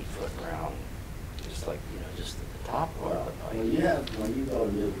like an 8-foot round, just like, just at the top part of the pipe. When you go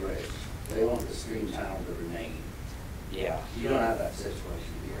to new bridge, they want the stream channel to remain. Yeah. You don't have that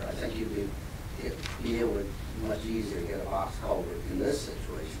situation here. I think you'd be able to much easier get a box culvert in this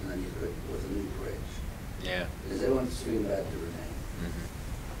situation than you could with a new bridge. Yeah. Because they want the stream bed to remain. Mhm.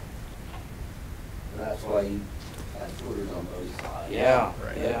 That's why you have footers on both sides. Yeah,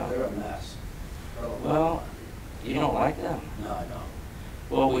 Right. yeah. They're a mess. Well, you don't like them? No, I don't.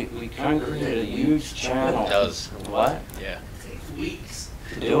 Well, we concreted a huge channel. It does. What? Yeah. It takes weeks.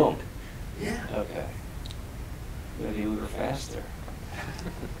 To do them? Yeah. Okay. Maybe we were faster.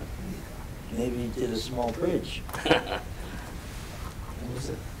 Maybe he did a small bridge. What was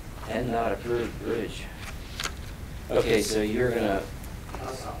it? And not approved bridge. Okay, so you're gonna,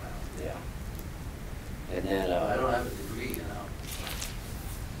 That's not bad. yeah. And then, I don't have a degree, you know.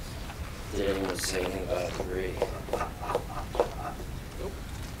 did anyone say anything about a degree?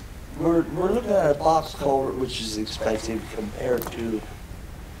 We're looking at a box culvert, which is expected compared to,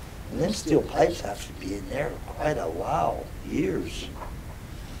 and then steel pipes have to be in there quite a while, years,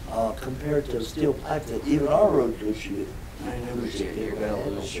 compared to a steel pipe that even our road goes through. I know you're gonna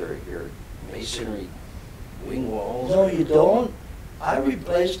lose your masonry wing walls. No, you don't. I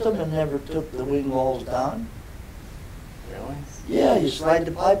replaced them and never took the wing walls down. Really? Yeah, you slide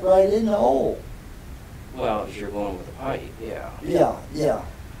the pipe right in the hole. Well, if you're going with a pipe, yeah. Yeah.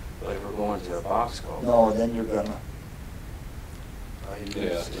 But if we're going to a box culvert. No, then you're gonna.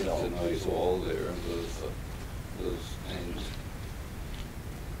 Yeah, it's a nice wall there, and those things.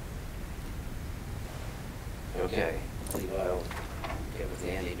 Okay, Levi will get with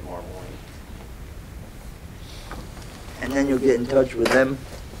Andy tomorrow morning. And then you'll get in touch with them.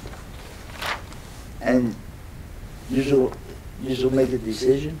 And you'll make a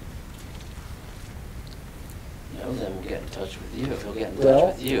decision. No, then we'll get in touch with you. He'll get in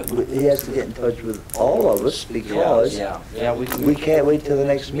Well, touch with you. he has to get in touch with all of us because Yeah, we can't wait till the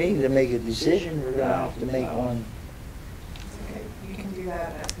next meeting to make a decision. We're gonna have to make one. Okay, you can do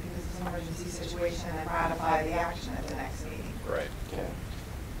that because it's an emergency situation and ratify the action at the next meeting. Right. Okay.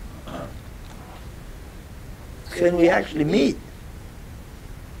 can we actually meet?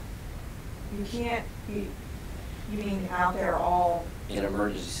 You can't, you mean out there all In an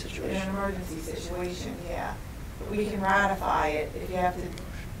emergency in situation. an emergency situation, yeah. But we can ratify it if you have to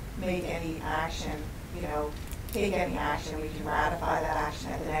make any action, you know, take any action, we can ratify that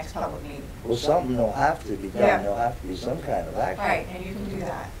action at the next public meeting. Well, something will have to be done, Yeah. there'll have to be some kind of action. Right, and you can do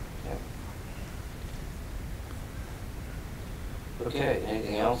that. Okay,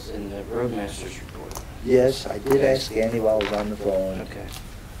 anything else in the roadmaster's report? Yes, I did ask Andy while I was on the phone. Okay.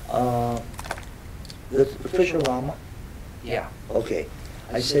 The official llama, Yeah. okay.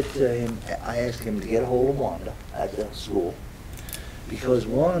 I said to him, I asked him to get a hold of Wanda at the school, because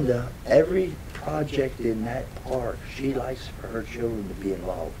Wanda, every project in that park, she likes for her children to be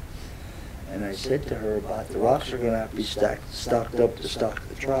involved. And I said to her about the rocks are gonna have to be stocked up to stock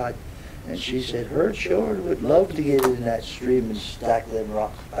the trod. And she said her children would love to get in that stream and stack them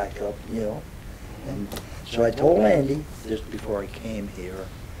rocks back up, you know. And so I told Andy, just before I came here,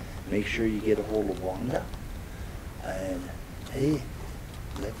 make sure you get a hold of Wanda. And, hey,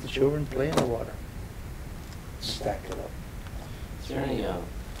 let the children play in the water. Stack it up. Is there any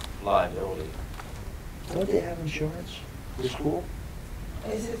liability? Don't they have insurance, the school?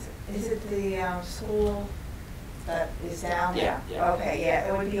 Is it the school that is down there? Yeah. Okay, yeah,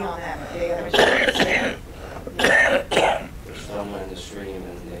 it would be on them, they have insurance. Yeah, There's someone in the stream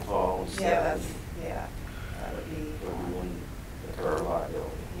and they fall and stuff. yeah, that would be, But we wouldn't incur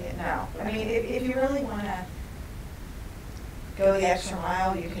liability. yeah, no. I mean, if you really wanna go the extra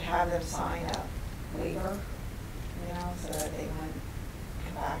mile, you could have them sign a waiver, you know, so that they wouldn't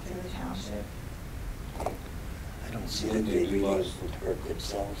come back to the township. I don't see that they really would hurt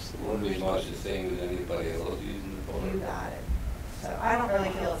themselves. Wouldn't be much the same as anybody else using the park. You got it. So I don't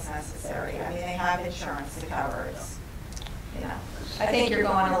really feel it's necessary. I mean, they have insurance to cover it. You know, I think you're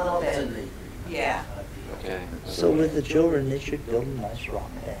going a little It's in bit, the yeah. Okay. So with the children, they should build a nice rock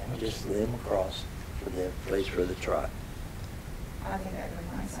dam, just lay them across for their place for the trot. I think I bring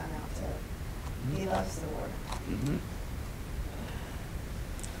my son out too. He loves the water. Mm-hmm.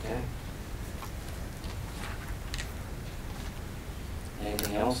 Okay.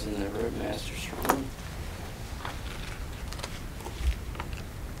 Anything else in the roadmaster's report?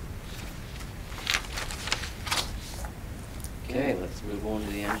 Okay, let's move on to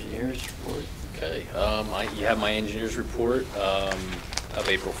the engineer's report. Okay, you have my engineer's report of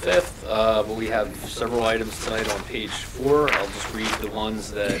April 5th, but we have several items tonight on page 4. I'll just read the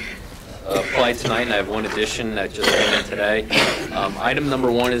ones that apply tonight, and I have one addition that just came in today. Item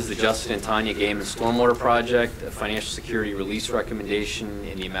number 1 is the Justin and Tanya Game and Stormwater Project, a financial security release recommendation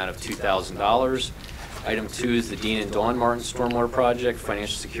in the amount of $2,000. Item 2 is the Dean and Dawn Martin Stormwater Project,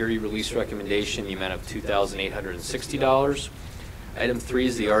 financial security release recommendation in the amount of $2,860. Item 3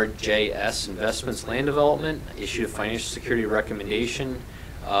 is the RJS Investments Land Development, issued a financial security recommendation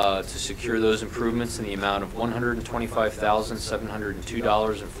to secure those improvements in the amount of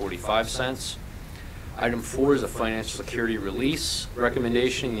 $125,702.45. Item 4 is a financial security release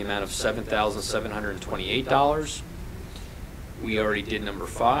recommendation in the amount of $7,728. We already did number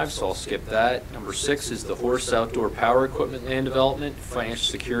 5, so I'll skip that. Number 6 is the Horse Outdoor Power Equipment Land Development, financial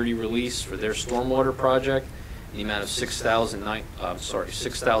security release for their stormwater project in the amount of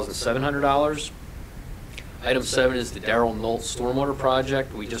 $6,700. Item 7 is the Darrell Knoll Stormwater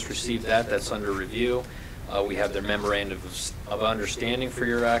Project. We just received that. That's under review. We have their memorandum of understanding for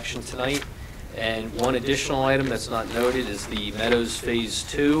your action tonight. And one additional item that's not noted is the Meadows Phase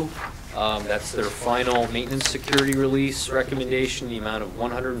 2. That's their final maintenance security release recommendation, the amount of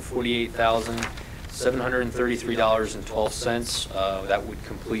 $148,733.12. That would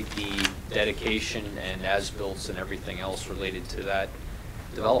complete the dedication and as-built and everything else related to that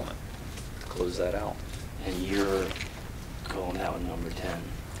development. Close that out. And you're calling out number 10.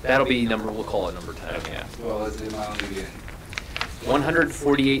 That'll be we'll call it number 10, yeah. Well, it's the amount again.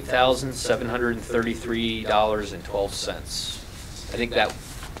 $148,733.12. I think that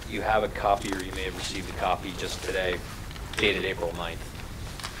you have a copy, or you may have received a copy just today, dated April 9th.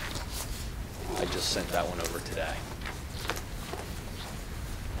 I just sent that one over today.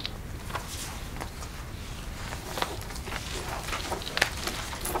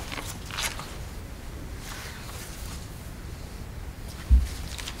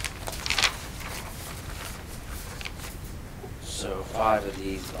 So 5 of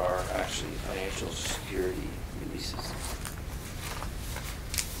these are actually financial security releases.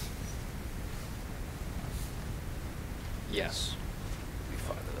 Yes, be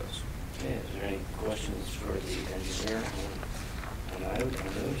 5 of those. Okay, is there any questions for the engineer on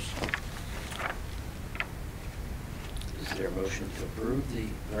those? Is there a motion to approve the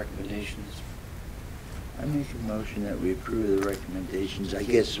recommendations? I I make a motion that we approve the recommendations. I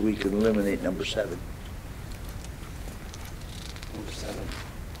guess we can eliminate number 7. Number 7.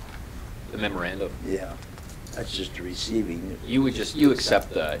 The memorandum. Yeah, that's just a receiving. You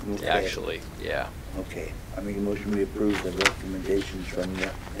accept that, Okay. actually, yeah. Okay, I make a motion we approve the recommendations from the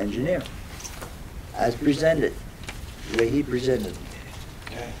engineer as presented, the way he presented them.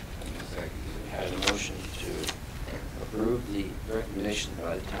 Okay. We had a motion to approve the recommendation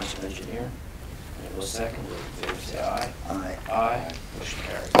by the township engineer. And it was second. Those in favor say aye. Aye. Aye. Motion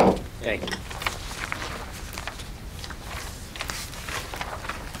carries. Thank you.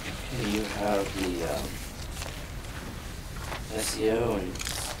 Okay, you have the SEO and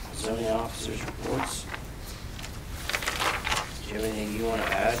zoning officers' reports. Do you have anything you want to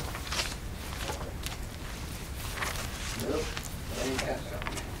add? Nope, I ain't got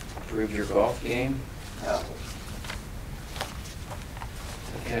something. Approve your golf game? No.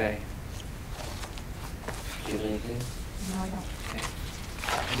 Okay. Do you have anything? No, I don't. Okay.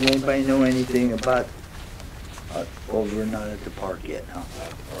 Does anybody know anything about, well, we're not at the park yet, huh?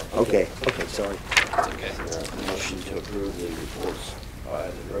 Okay, sorry. Okay. Is there a motion to approve the reports by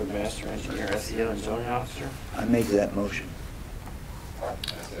the roadmaster, engineer, SEO, and zoning officer? I make that motion.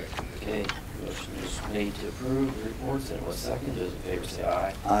 Okay, motion is made to approve the reports, and it was second. Those in favor say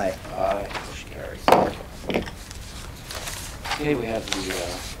aye. Aye. Aye, motion carries. Okay, we have the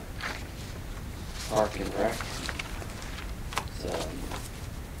Park and Rec. So,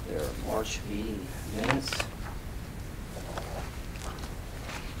 their March meeting minutes.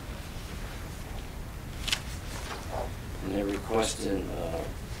 And they're requesting,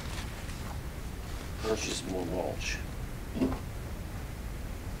 purchase more mulch.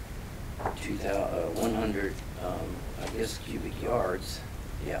 100, I guess, cubic yards,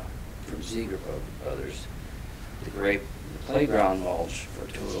 yeah, from Ziegler Brothers. The playground mulch for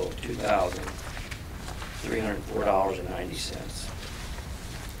a total of $2,304.90.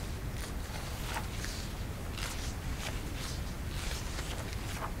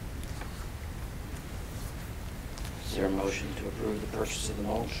 Is there a motion to approve the purchase of the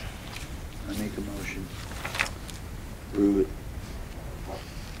mulch? I make a motion. Approve it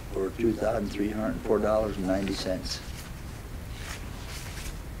for $2,304.90.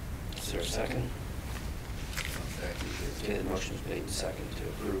 Is there a second? Okay, the motion is made and second to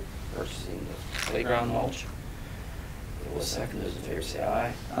approve purchasing the playground mulch. It was second. Those in favor say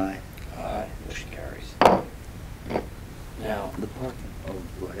aye. Aye. Aye. Motion carries. Now, The parking, oh,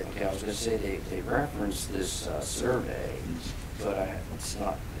 go ahead. okay, I was gonna say they referenced this survey, but it's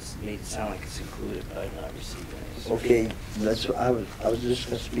made it sound like it's included, but I've not received any. Okay, that's what I was just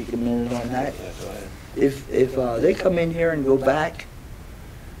gonna speak a minute on that. Yeah, go ahead. If they come in here and go back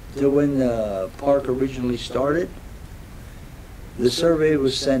to when the park originally started, the survey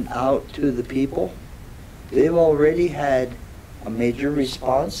was sent out to the people. They've already had a major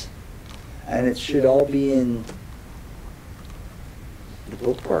response, and it should all be in the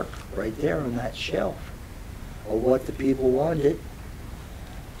bookwork, right there on that shelf, of what the people wanted.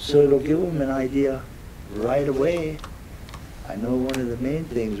 So it'll give them an idea right away. I know one of the main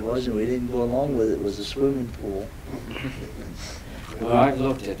things was, and we didn't go along with it, was the swimming pool. Well, I've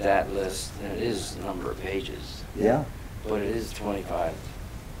looked at that list, and it is a number of pages, Yeah? but it is 25,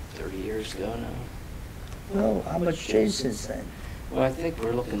 30 years ago now. Well, how much changed since then? Well, I think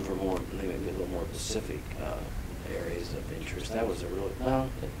we're looking for more, maybe a little more specific areas of interest. That was a really, well,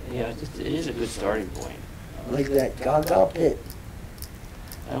 yeah, it is a good starting point. Like that Gaga pit.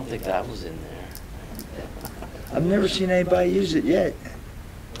 I don't think that was in there. I've never seen anybody use it yet.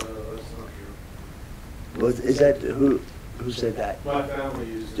 That's not true. Is that, who said that? My family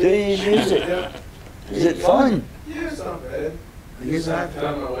uses Do it. you use it? Yeah. Is it fun? Yeah, it's not bad. Here's I that. have to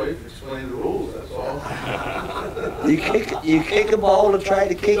have my wife explain the rules, that's all. You kick a ball to try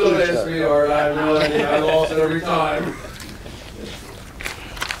to kick Don't each ask me, other. Art, I have no idea, I lost every time.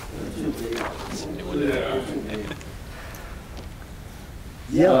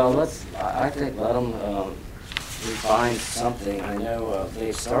 Yeah. Well, I think let them refine something. I know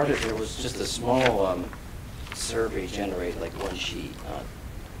they started, there was just a small survey generated, like one sheet.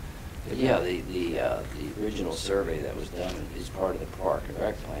 But yeah, the original survey that was done is part of the Park and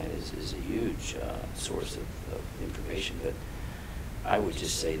Rec plan is a huge source of information. But I would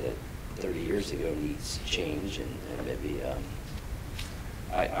just say that 30 years ago needs change, and maybe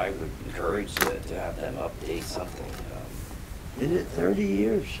I would encourage to have them update something. Is it 30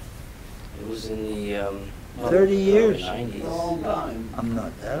 years? It was in the 30 years. 90s. It's a long time. I'm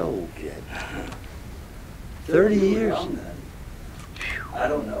not that old yet. 30 years. Young then. I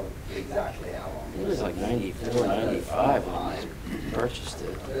don't know exactly how long. It was like 94, 95 when I purchased it.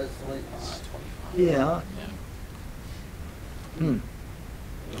 It's 25. Yeah. Hmm.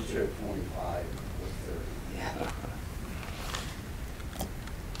 Those are 25 with 30.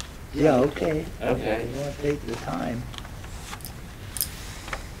 Yeah, okay. Okay. You want to take the time.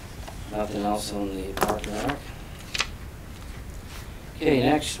 Nothing else on the park and rec? Okay,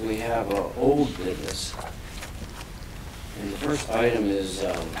 next we have old business. And the first item is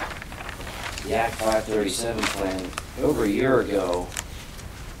the Act 537 plan. Over a year ago,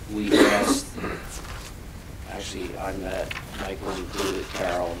 we asked, actually I met, Mike was included,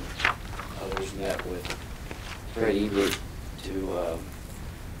 Carol, and others met with Fred Ebert to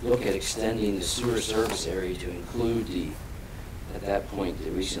look at extending the sewer service area to include at that point,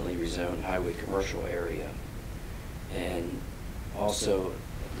 the recently rezoned highway commercial area. And also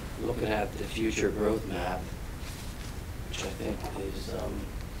looking at the future growth map, which I think is,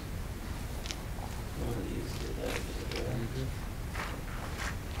 one of these, is it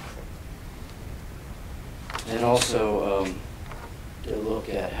there? And also to look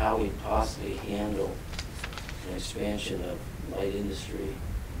at how we possibly handle an expansion of light industry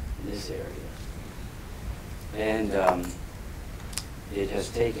in this area. And it has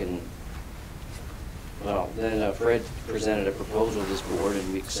taken, well, then Fred presented a proposal to this board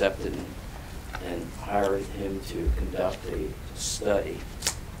and we accepted and hired him to conduct a study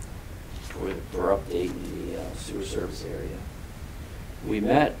for updating the sewer service area. We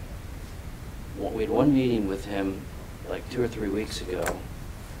had one meeting with him like 2 or 3 weeks ago,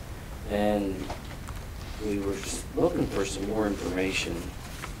 and we were just looking for some more information.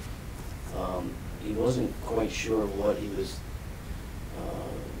 He wasn't quite sure what he was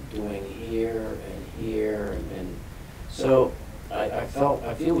doing here and here, and so I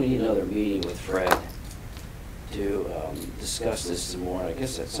feel we need another meeting with Fred to discuss this some more. I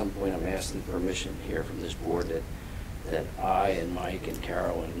guess at some point I'm asking permission here from this board that I and Mike and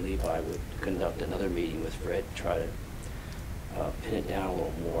Carol and Levi would conduct another meeting with Fred to try to pin it down a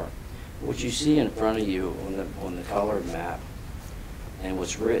little more. What you see in front of you on the colored map and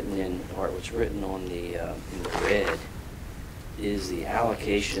what's written on the in the red is the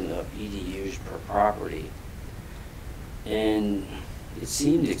allocation of EDUs per property, and it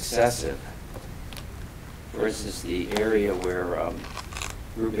seemed excessive. For instance, the area where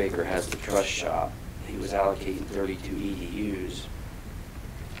Brubaker has the trust shop, he was allocating 32 EDUs.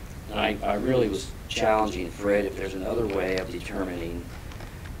 And I really was challenging Fred if there's another way of determining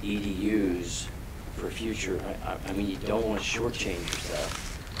EDUs for future. I mean, you don't want to shortchange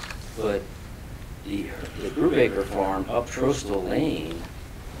yourself, but the Brubaker farm up Trostle Lane,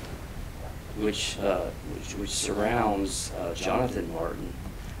 which surrounds Jonathan Martin,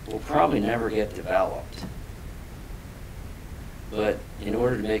 will probably never get developed. But in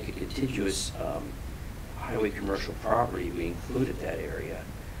order to make a contiguous highway commercial property, we included that area,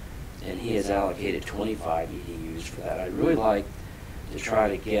 and he has allocated 25 EDUs for that. I'd really like to try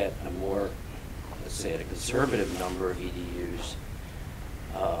to get a more, let's say, a conservative number of EDUs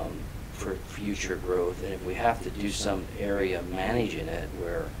for future growth, and if we have to do some area managing it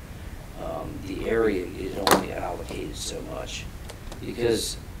where the area is only allocated so much,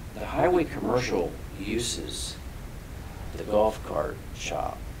 because the highway commercial uses, the golf cart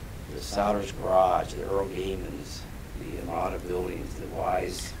shop, the Souders Garage, the Earl Gaiman's, the Amada Buildings, the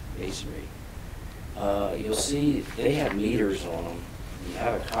Wise Masonry, you'll see they have meters on them. You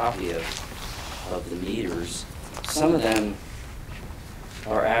have a copy of the meters. Some of them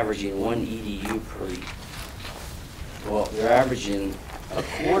are averaging 1 EDU per, well, they're averaging a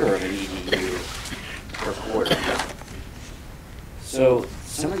quarter of an EDU per quarter. So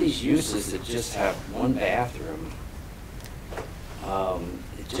some of these uses that just have one bathroom,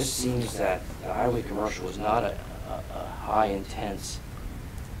 it just seems that the highway commercial is not a high intense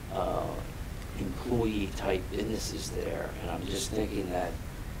employee type businesses there, and I'm just thinking that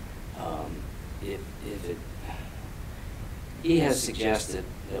if it, he has suggested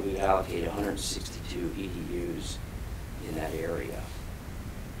that we allocate 162 EDUs in that area,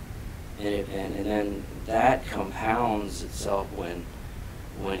 and then that compounds itself when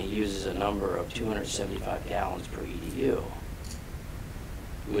he uses a number of 275 gallons per EDU,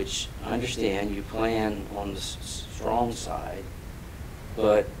 which I understand you plan on the strong side,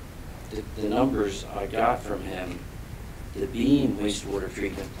 but the numbers I got from him, the Beam wastewater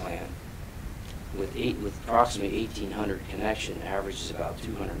treatment plant with approximately 1,800 connection averages about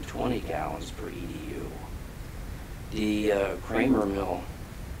 220 gallons per EDU. The Kramer Mill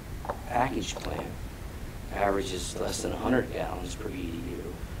package plant averages less than 100 gallons per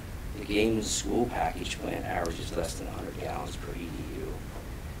EDU. The Gaiman School package plant averages less than 100 gallons per EDU.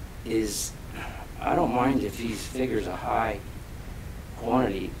 I don't mind if he figures a high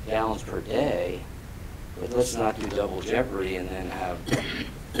quantity, gallons per day, but let's not do double jeopardy and then have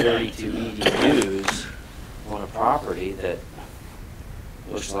 32 EDUs on a property that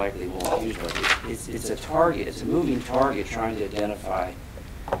most likely won't use much. It's a target, it's a moving target trying to identify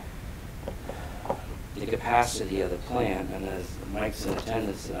the capacity of the plant. And as Mike's in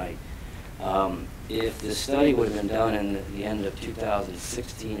attendance tonight, if the study would have been done in the end of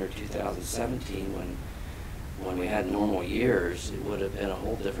 2016 or 2017 when we had normal years, it would have been a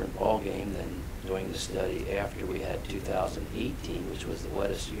whole different ballgame than doing the study after we had 2018, which was the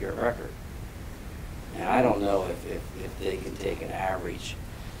wettest year record. And I don't know if they can take an average,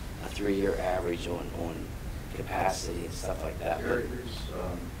 a 3-year average on capacity and stuff like that. There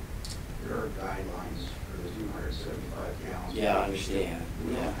are guidelines for the 275 gallons. Yeah, I understand.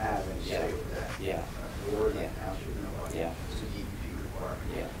 We Yeah. don't have any Yeah. say over that. Yeah. Or the Yeah. township, nobody. Yeah. It's a DEP requirement.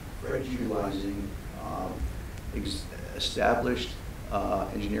 Yeah. Fred's utilizing established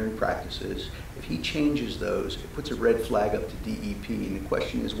engineering practices. If he changes those, it puts a red flag up to DEP, and the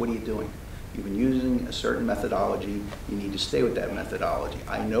question is, what are you doing? You've been using a certain methodology, you need to stay with that methodology.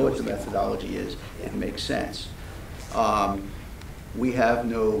 I know what the methodology is, it makes sense. We have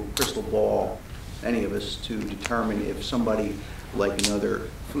no crystal ball, any of us, to determine if somebody like another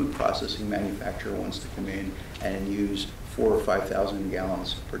food processing manufacturer wants to come in and use 4,000 or 5,000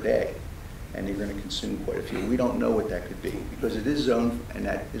 gallons per day, and they're going to consume quite a few. We don't know what that could be, because it is zoned, and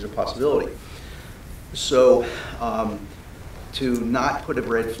that is a possibility. So to not put a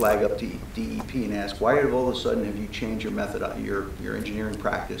red flag up to DEP and ask, why all of a sudden have you changed your method, your engineering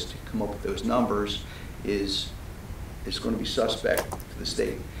practice to come up with those numbers, is going to be suspect to the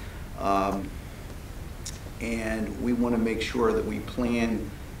state. And we want to make sure that we plan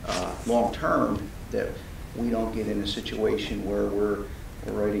long-term, that we don't get in a situation where we're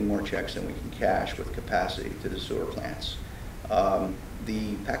writing more checks than we can cash with capacity to the sewer plants.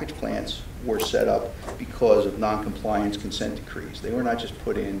 The package plants were set up because of non-compliance consent decrees. They were not just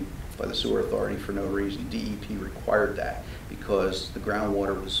put in by the sewer authority for no reason. DEP required that because the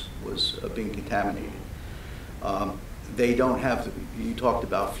groundwater was being contaminated. They don't have, you talked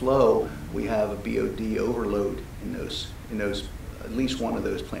about flow, we have a BOD overload in those, at least one of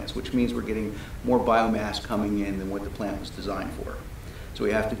those plants, which means we're getting more biomass coming in than what the plant was designed for. So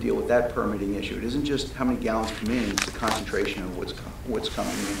we have to deal with that permitting issue. It isn't just how many gallons come in, it's the concentration of what's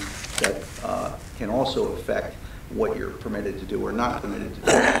coming in that can also affect what you're permitted to do or not permitted to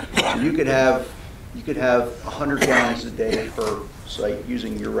do. So you could have 100 gallons a day per site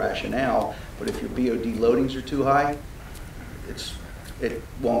using your rationale, but if your BOD loadings are too high, it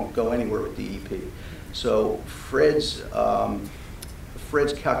won't go anywhere with DEP. So Fred's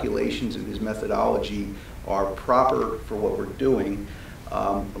calculations and his methodology are proper for what we're doing.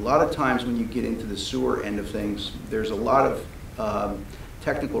 A lot of times when you get into the sewer end of things, there's a lot of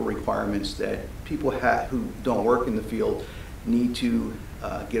technical requirements that people who don't work in the field need to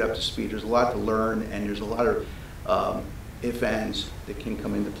get up to speed. There's a lot to learn, and there's a lot of if-ands that can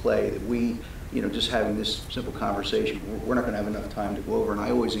come into play that we, just having this simple conversation, we're not going to have enough time to go over. And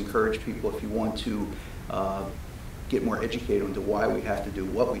I always encourage people, if you want to get more educated into why we have to do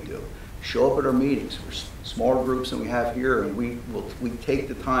what we do, show up at our meetings. We're smaller groups than we have here, and we take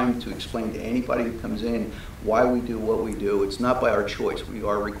the time to explain to anybody who comes in why we do what we do. It's not by our choice. We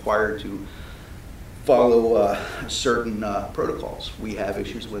are required to follow certain protocols. We have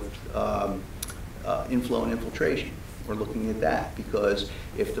issues with inflow and infiltration. We're looking at that because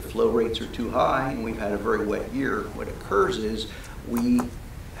if the flow rates are too high and we've had a very wet year, what occurs is we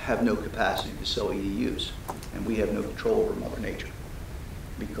have no capacity to sell EDUs, and we have no control over Mother Nature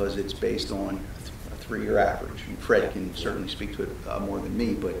because it's based on a 3-year average. And Fred can certainly speak to it more than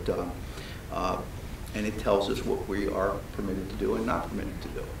me, but and it tells us what we are permitted to do and not permitted to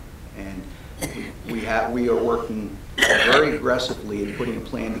do. And we are working very aggressively in putting a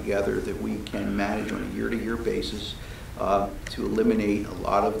plan together that we can manage on a year-to-year basis to eliminate a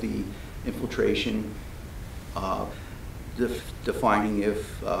lot of the infiltration, defining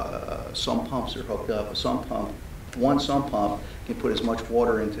if sump pumps are hooked up. One sump pump can put as much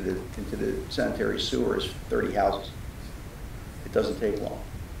water into the sanitary sewer as 30 houses. It doesn't take long.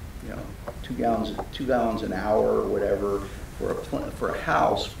 2 gallons an hour or whatever for a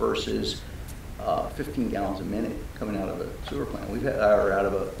house versus 15 gallons a minute coming out of a sewer plant. We've had, or out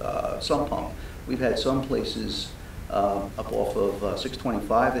of a sump pump. We've had some places up off of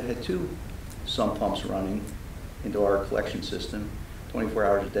 625 that had 2 sump pumps running into our collection system 24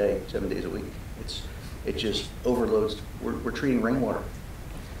 hours a day, 7 days a week. It just overloads. We're treating rainwater.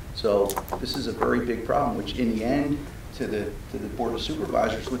 So this is a very big problem, which in the end, to the Board of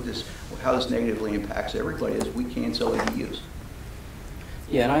Supervisors, with this, how this negatively impacts everybody is we can't sell EDUs.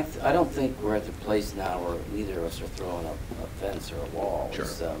 Yeah, and I don't think we're at the place now where either of us are throwing up a fence or a wall. Sure.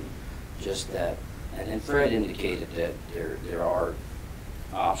 It's just that, and Fred indicated that there are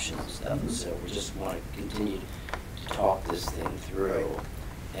options and stuff, and so we just want to continue to talk this thing through.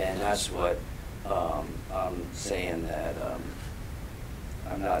 And that's what I'm saying, that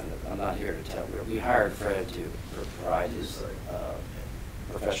I'm not here to tell. We hired Fred to provide his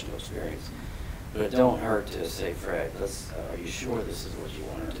professional experience. But it don't hurt to say, Fred, are you sure this is what you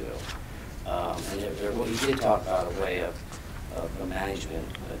want to do? And he did talk about a way of a management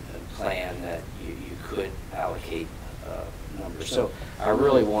a plan that you could allocate numbers. So I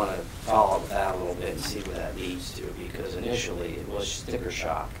really want to follow up with that a little bit and see where that leads to, because initially it was sticker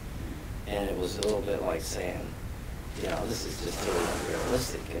shock. And it was a little bit like saying, you know, this is just totally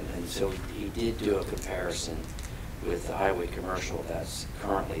unrealistic. And so he did do a comparison with the highway commercial that's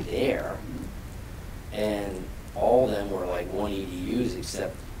currently there. And all of them were like 1 EDUs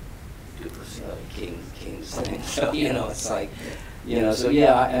except King's thing. So, you know, it's like, you know, so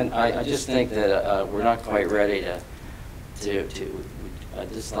yeah, and I just think that we're not quite ready I'd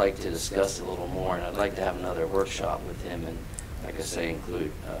just like to discuss it a little more, and I'd like to have another workshop with him, and like I say,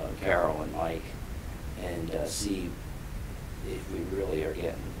 include Carol and Mike, and see if we really are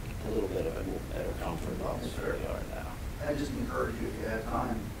getting a little bit of a better comfort level where we are now. I just encourage you, if you have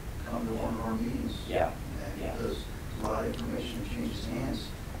time, come to one of our meetings. Yeah. Because a lot of information changes hands,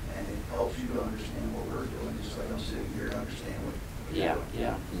 and it helps you to understand what we're doing, just like I'm sitting here to understand what you're doing.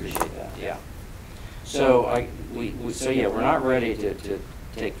 Yeah, appreciate that, yeah. So we're not ready to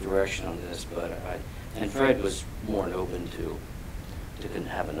take direction on this, but and Fred was more than open to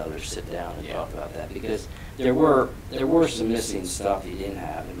have another sit down and talk about that, because there were some missing stuff he didn't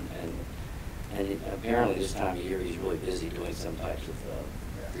have, and apparently this time of year he's really busy doing some types of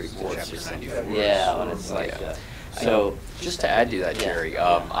reports or something. Yeah, and it's like so. Just to add to that, Jerry,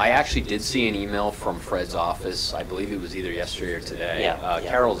 I actually did see an email from Fred's office. I believe it was either yesterday or today.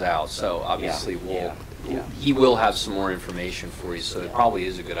 Carol's out, so obviously he will have some more information for you. So it probably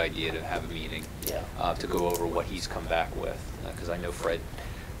is a good idea to have a meeting to go over what he's come back with, because I know Fred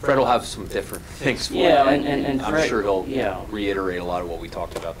will have some different things for you. And I'm sure he'll reiterate a lot of what we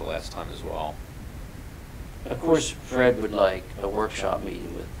talked about the last time as well. Of course, Fred would like a workshop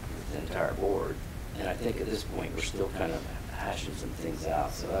meeting with the entire board, and I think at this point we're still kind of hashing some things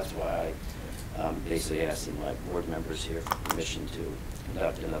out. So that's why I basically asking my board members here for permission to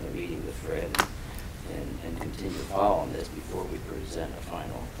conduct another meeting with Fred and continue following this before we present a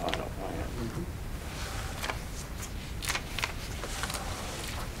final plan.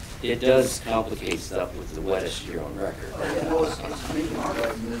 It does complicate stuff with the wettest year on record. Well, it's making our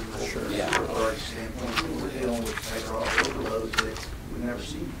life miserable. Sure. From a authority standpoint, we're dealing with hydraulic overloads that we've never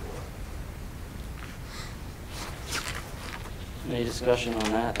seen before. Any discussion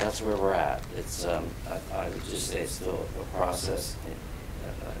on that? That's where we're at. It's I would just say it's still a process,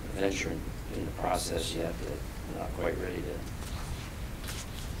 a venture in the process yet, that we're not quite ready to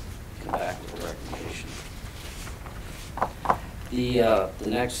come back with a recommendation. The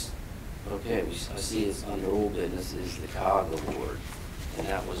next, I see it's under old business, is the COG Award, and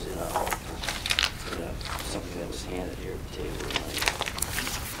that was in something that was handed here at the table tonight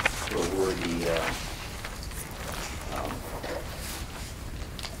to award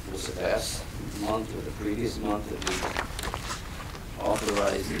was the past month or the previous month that we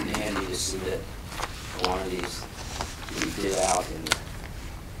authorized Andy to submit quantities we did out in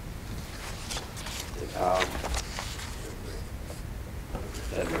the COG.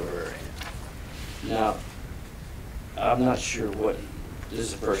 February. Now, I'm not sure this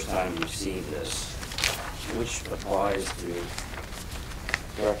is the first time we've seen this, which applies to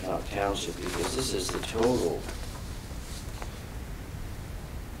Brecknock Township, because this is the total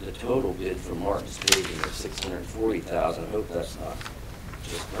bid for Martin's paving of $640,000. I hope that's not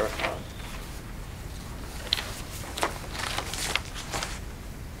just Brecknock.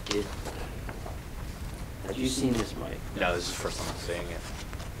 Have you seen this, Mike? No, this is the first time I'm seeing it.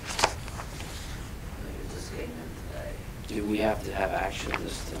 Do we have to have action on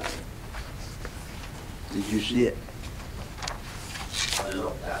this tonight? Did you see it? I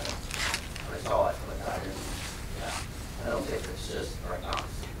looked at it. I saw it, but I didn't, I don't think it's just Brecknock.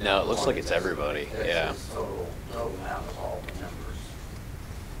 No, it looks like it's everybody, yeah. It's total amount of all the members.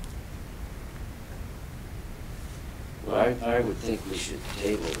 Well, I would think we should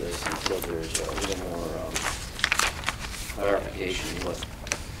table this until there's a little more clarification of what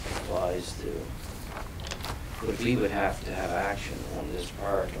applies to. But we would have to have action on this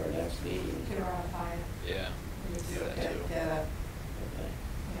prior to our next meeting. To ratify it. Yeah. Do that too. Yeah,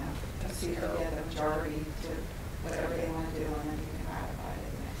 let's see if we get a majority to whatever they want to do, and then you can ratify it.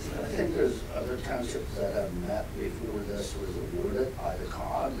 think there's other townships that have met before this was awarded by the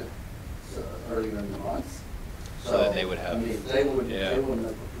COG earlier in the month. So that they would have- I mean, they wouldn't Yeah. have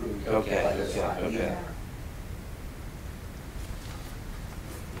approved it Okay, by this okay, time okay. either.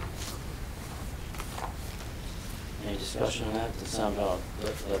 Any discussion on that? To sound about,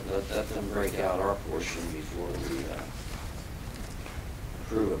 let them break out our portion before we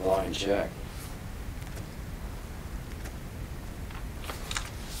approve a blind check.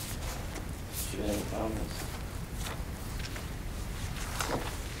 Do you have any comments?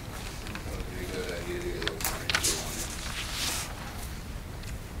 Would be a good idea to get a little more info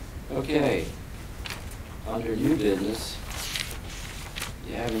on it. Okay, under new business,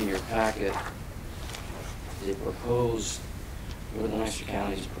 you have in your packet the proposed, Northern Lancaster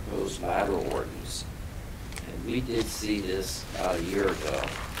County's proposed lateral ordinance. And we did see this about a year ago.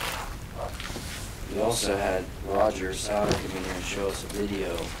 We also had Roger Sauter come in here and show us a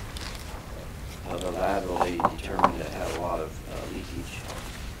video of a lateral they determined that had a lot of leakage.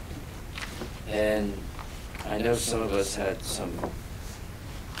 And I know some of us had some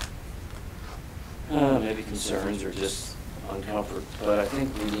maybe concerns or just uncomfort, but I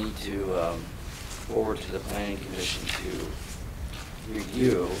think we need to forward to the Planning Commission to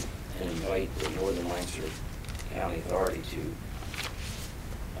review and invite the Northern Lancaster County Authority to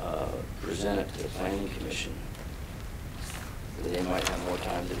present it to the Planning Commission. They might have more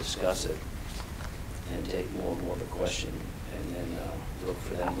time to discuss it and take more and more of a question, and then look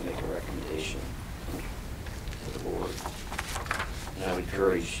for them to make a recommendation to the board. And I would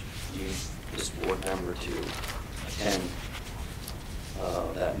encourage you, this board member, to attend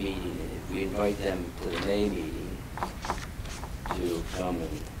that meeting. And if we invite them to the May meeting to come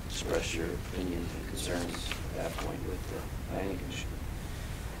and express your opinions and concerns at that point with the Planning Commission.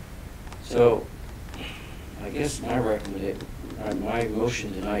 So, I guess my recommendation, my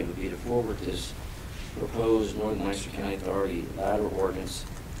motion tonight would be to forward this proposed Northern Lancaster County Authority lateral ordinance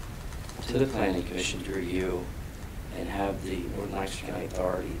to the Planning Commission to review, and have the Northern Lancaster County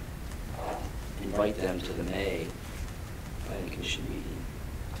Authority invite them to the May Planning Commission meeting,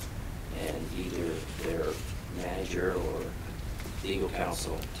 and either their manager or legal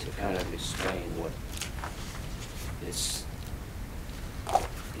counsel to kind of explain what it's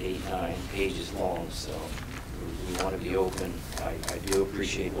 8-9 pages long, so we want to be open. I do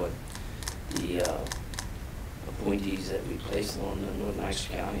appreciate what the appointees that we placed on the Northern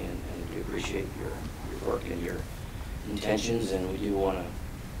Lancaster County, and we appreciate your work and your intentions, and we do want to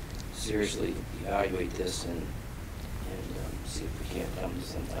seriously evaluate this and see if we can't come to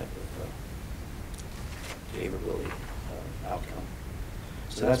some type of favorability outcome.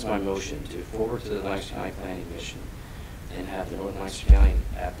 So that's my motion, to forward to the Lancaster County Planning Commission and have the Northern Lancaster County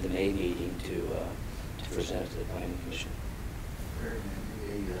at the May meeting to present it to the Planning Commission.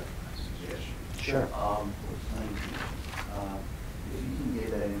 Suggestion. Sure. If you can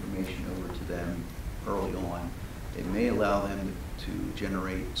get that information over to them early on, it may allow them to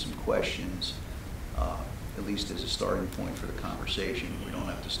generate some questions, at least as a starting point for the conversation. We don't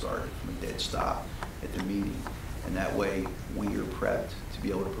have to start from a dead stop at the meeting. And that way, we are prepped to be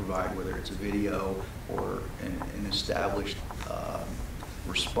able to provide, whether it's a video or an established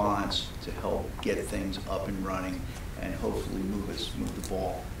response to help get things up and running and hopefully move the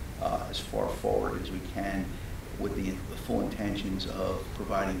ball as far forward as we can, with the full intentions of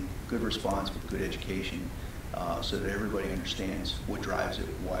providing good response with good education, so that everybody understands what drives it,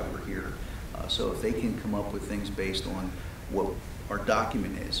 why we're here. So if they can come up with things based on what our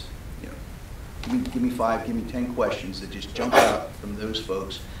document is, you know, give me 5, give me 10 questions that just jump out from those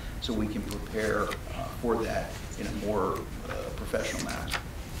folks, so we can prepare for that in a more professional manner.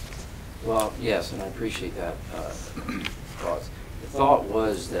 Well, yes, and I appreciate that thoughts. The thought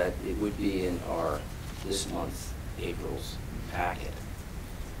was that it would be in our, this month, April's packet,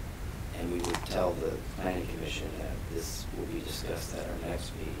 and we would tell the Planning Commission that this will be discussed at our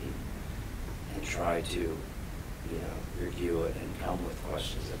next meeting, and try to, you know, review it and come with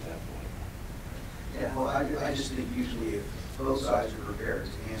questions at that point. Yeah, well, I just think usually if both sides are prepared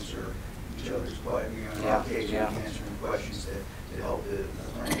to answer each other's questions, you know, in our case, we're answering questions to help the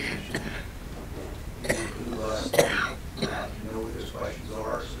Planning Commission include us, know what those questions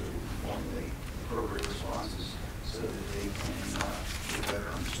are, so we can formulate appropriate responses so that they can get a better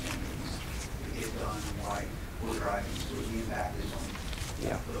understanding of what get done and why we're driving, so the impact is on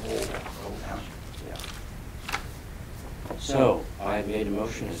the whole township. Yeah. So, I made a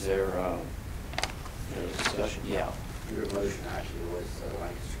motion. Is there any discussion? Yeah. Your motion actually was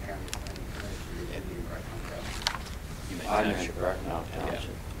Lancaster County Planning Commission, you didn't Brecknock. I mentioned Brecknock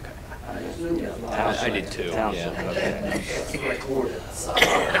Township. I just I did too, Township, yeah. okay. Recorded.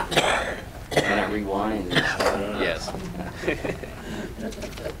 Can I rewind? Yes.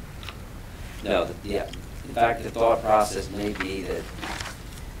 No, yeah. In fact, the thought process may be that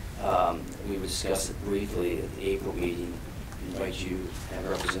we would discuss it briefly at the April meeting, invite you, have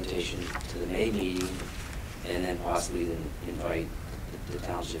representation to the May meeting, and then possibly then invite the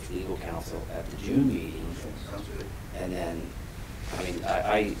township's legal counsel at the June meeting. And then, I mean,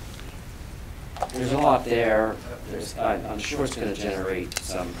 there's a lot there. I'm sure it's going to generate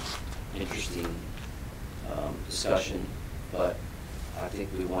some interesting discussion, but I think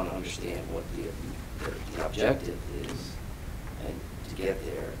we want to understand what the objective is, and to get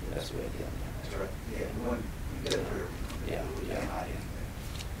there, the best way to get there. That's right. Yeah, we want to get there. Yeah, yeah.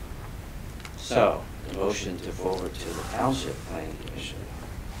 So, the motion to forward to the Township Planning Commission,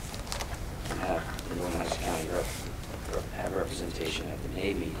 and have the North Nice County have representation at the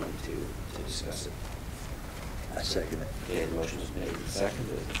May meeting to discuss it. I second it. Okay, the motion is made and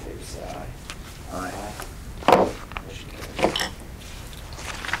seconded. Those in favor say aye. Aye. Motion carries.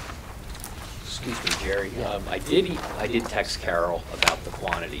 Excuse me, Jerry. Yeah. I did text Carol about the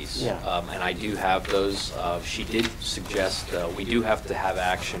quantities. Yeah. And I do have those. She did suggest we do have to have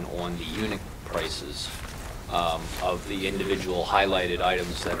action on the unit prices of the individual highlighted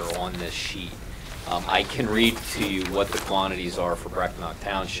items that are on this sheet. I can read to you what the quantities are for Brecknock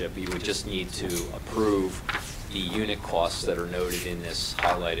Township. You would just need to approve the unit costs that are noted in this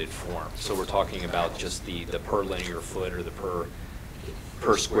highlighted form. So we're talking about just the per linear foot or the per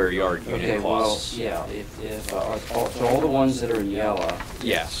square yard unit costs. Well, yeah, so all the ones that are in yellow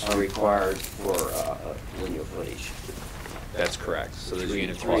Yes, are required for linear footage. that's correct. So there's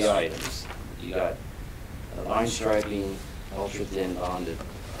unit Three costs. items. You got line striping, ultra thin bonded,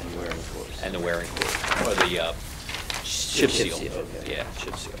 and wearing course. And the wearing cord, or the chip seal. Okay. Yeah,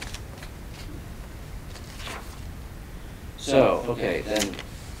 chip seal. So, okay, then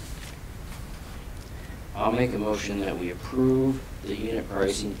I'll make a motion that we approve the unit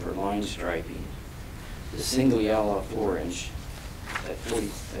pricing for line striping. The single yellow 4-inch at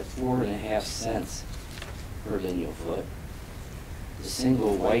 4.5 cents per lineal foot. The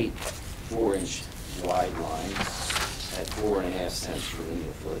single white 4-inch wide line at 4.5 cents per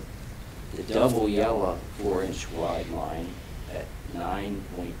lineal foot. The double yellow 4-inch wide line at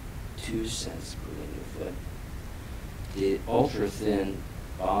 9.2 cents per lineal foot. The ultra-thin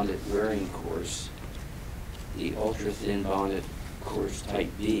bonded wearing course, the ultra-thin bonded course type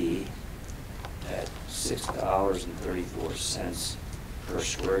B at $6.34 per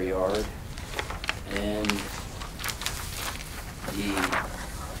square yard, and the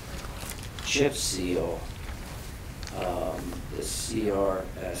chip seal, the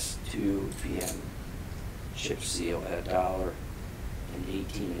CRS2 PM chip seal at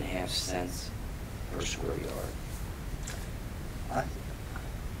 $1.18.5 per square yard.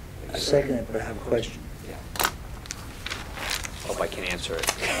 I second it, but I have a question. Yeah. Hope I can answer it,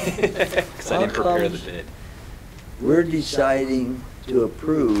 because I didn't prepare the bid. We're deciding to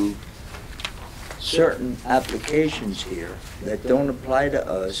approve certain applications here that don't apply to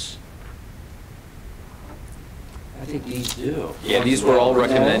us. I think these do. Yeah, these were all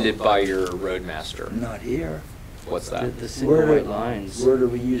recommended by your roadmaster. Not here. What's that? The single white lines. Where do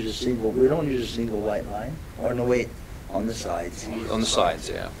we use a single, we don't use a single white line. Oh, no, wait, on the sides. On the sides,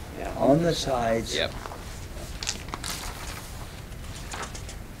 yeah. Yeah. On the sides. Yep.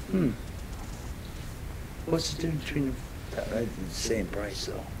 What's the difference between, the same price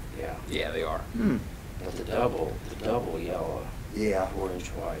though? Yeah. Yeah, they are. But the double yellow, Yeah.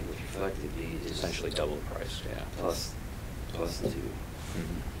 4-inch wide with reflective bead is Essentially double the price, yeah. plus 2,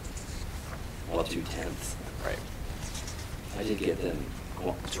 well, 2/10. Right. I did get them.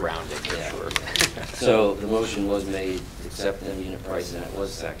 It's rounding, for Yeah. sure. So the motion was made, to accept them unit price, and it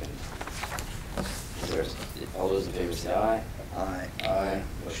was second. All those in favor say aye. Aye. Aye.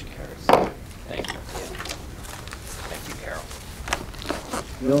 Motion carries. Thank you. Thank you, Carol.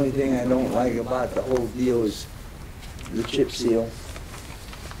 The only thing I don't like about the whole deal is the chip seal.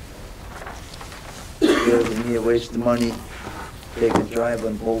 It to me a waste of money. Take a drive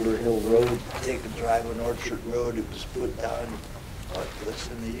on Boulder Hill Road, take a drive on Orchard Road. It was put down, what, less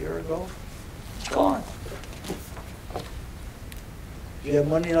than a year ago? It's gone. If you have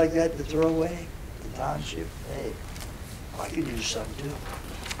money like that to throw away, the township, hey, I could use some too.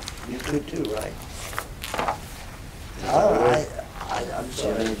 You could too, right? I'm Do you have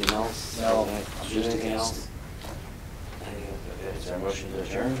sorry. anything else? No, Do you have anything else? Is there a motion to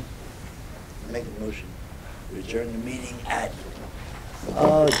adjourn? Make a motion. We adjourn the meeting at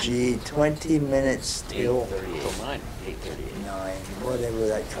Oh gee, 20 minutes till 8:38. 9, whatever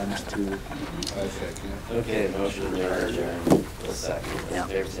that comes to. I second. Okay, motion to adjourn. A second. Yeah.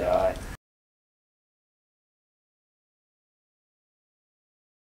 Favor say aye.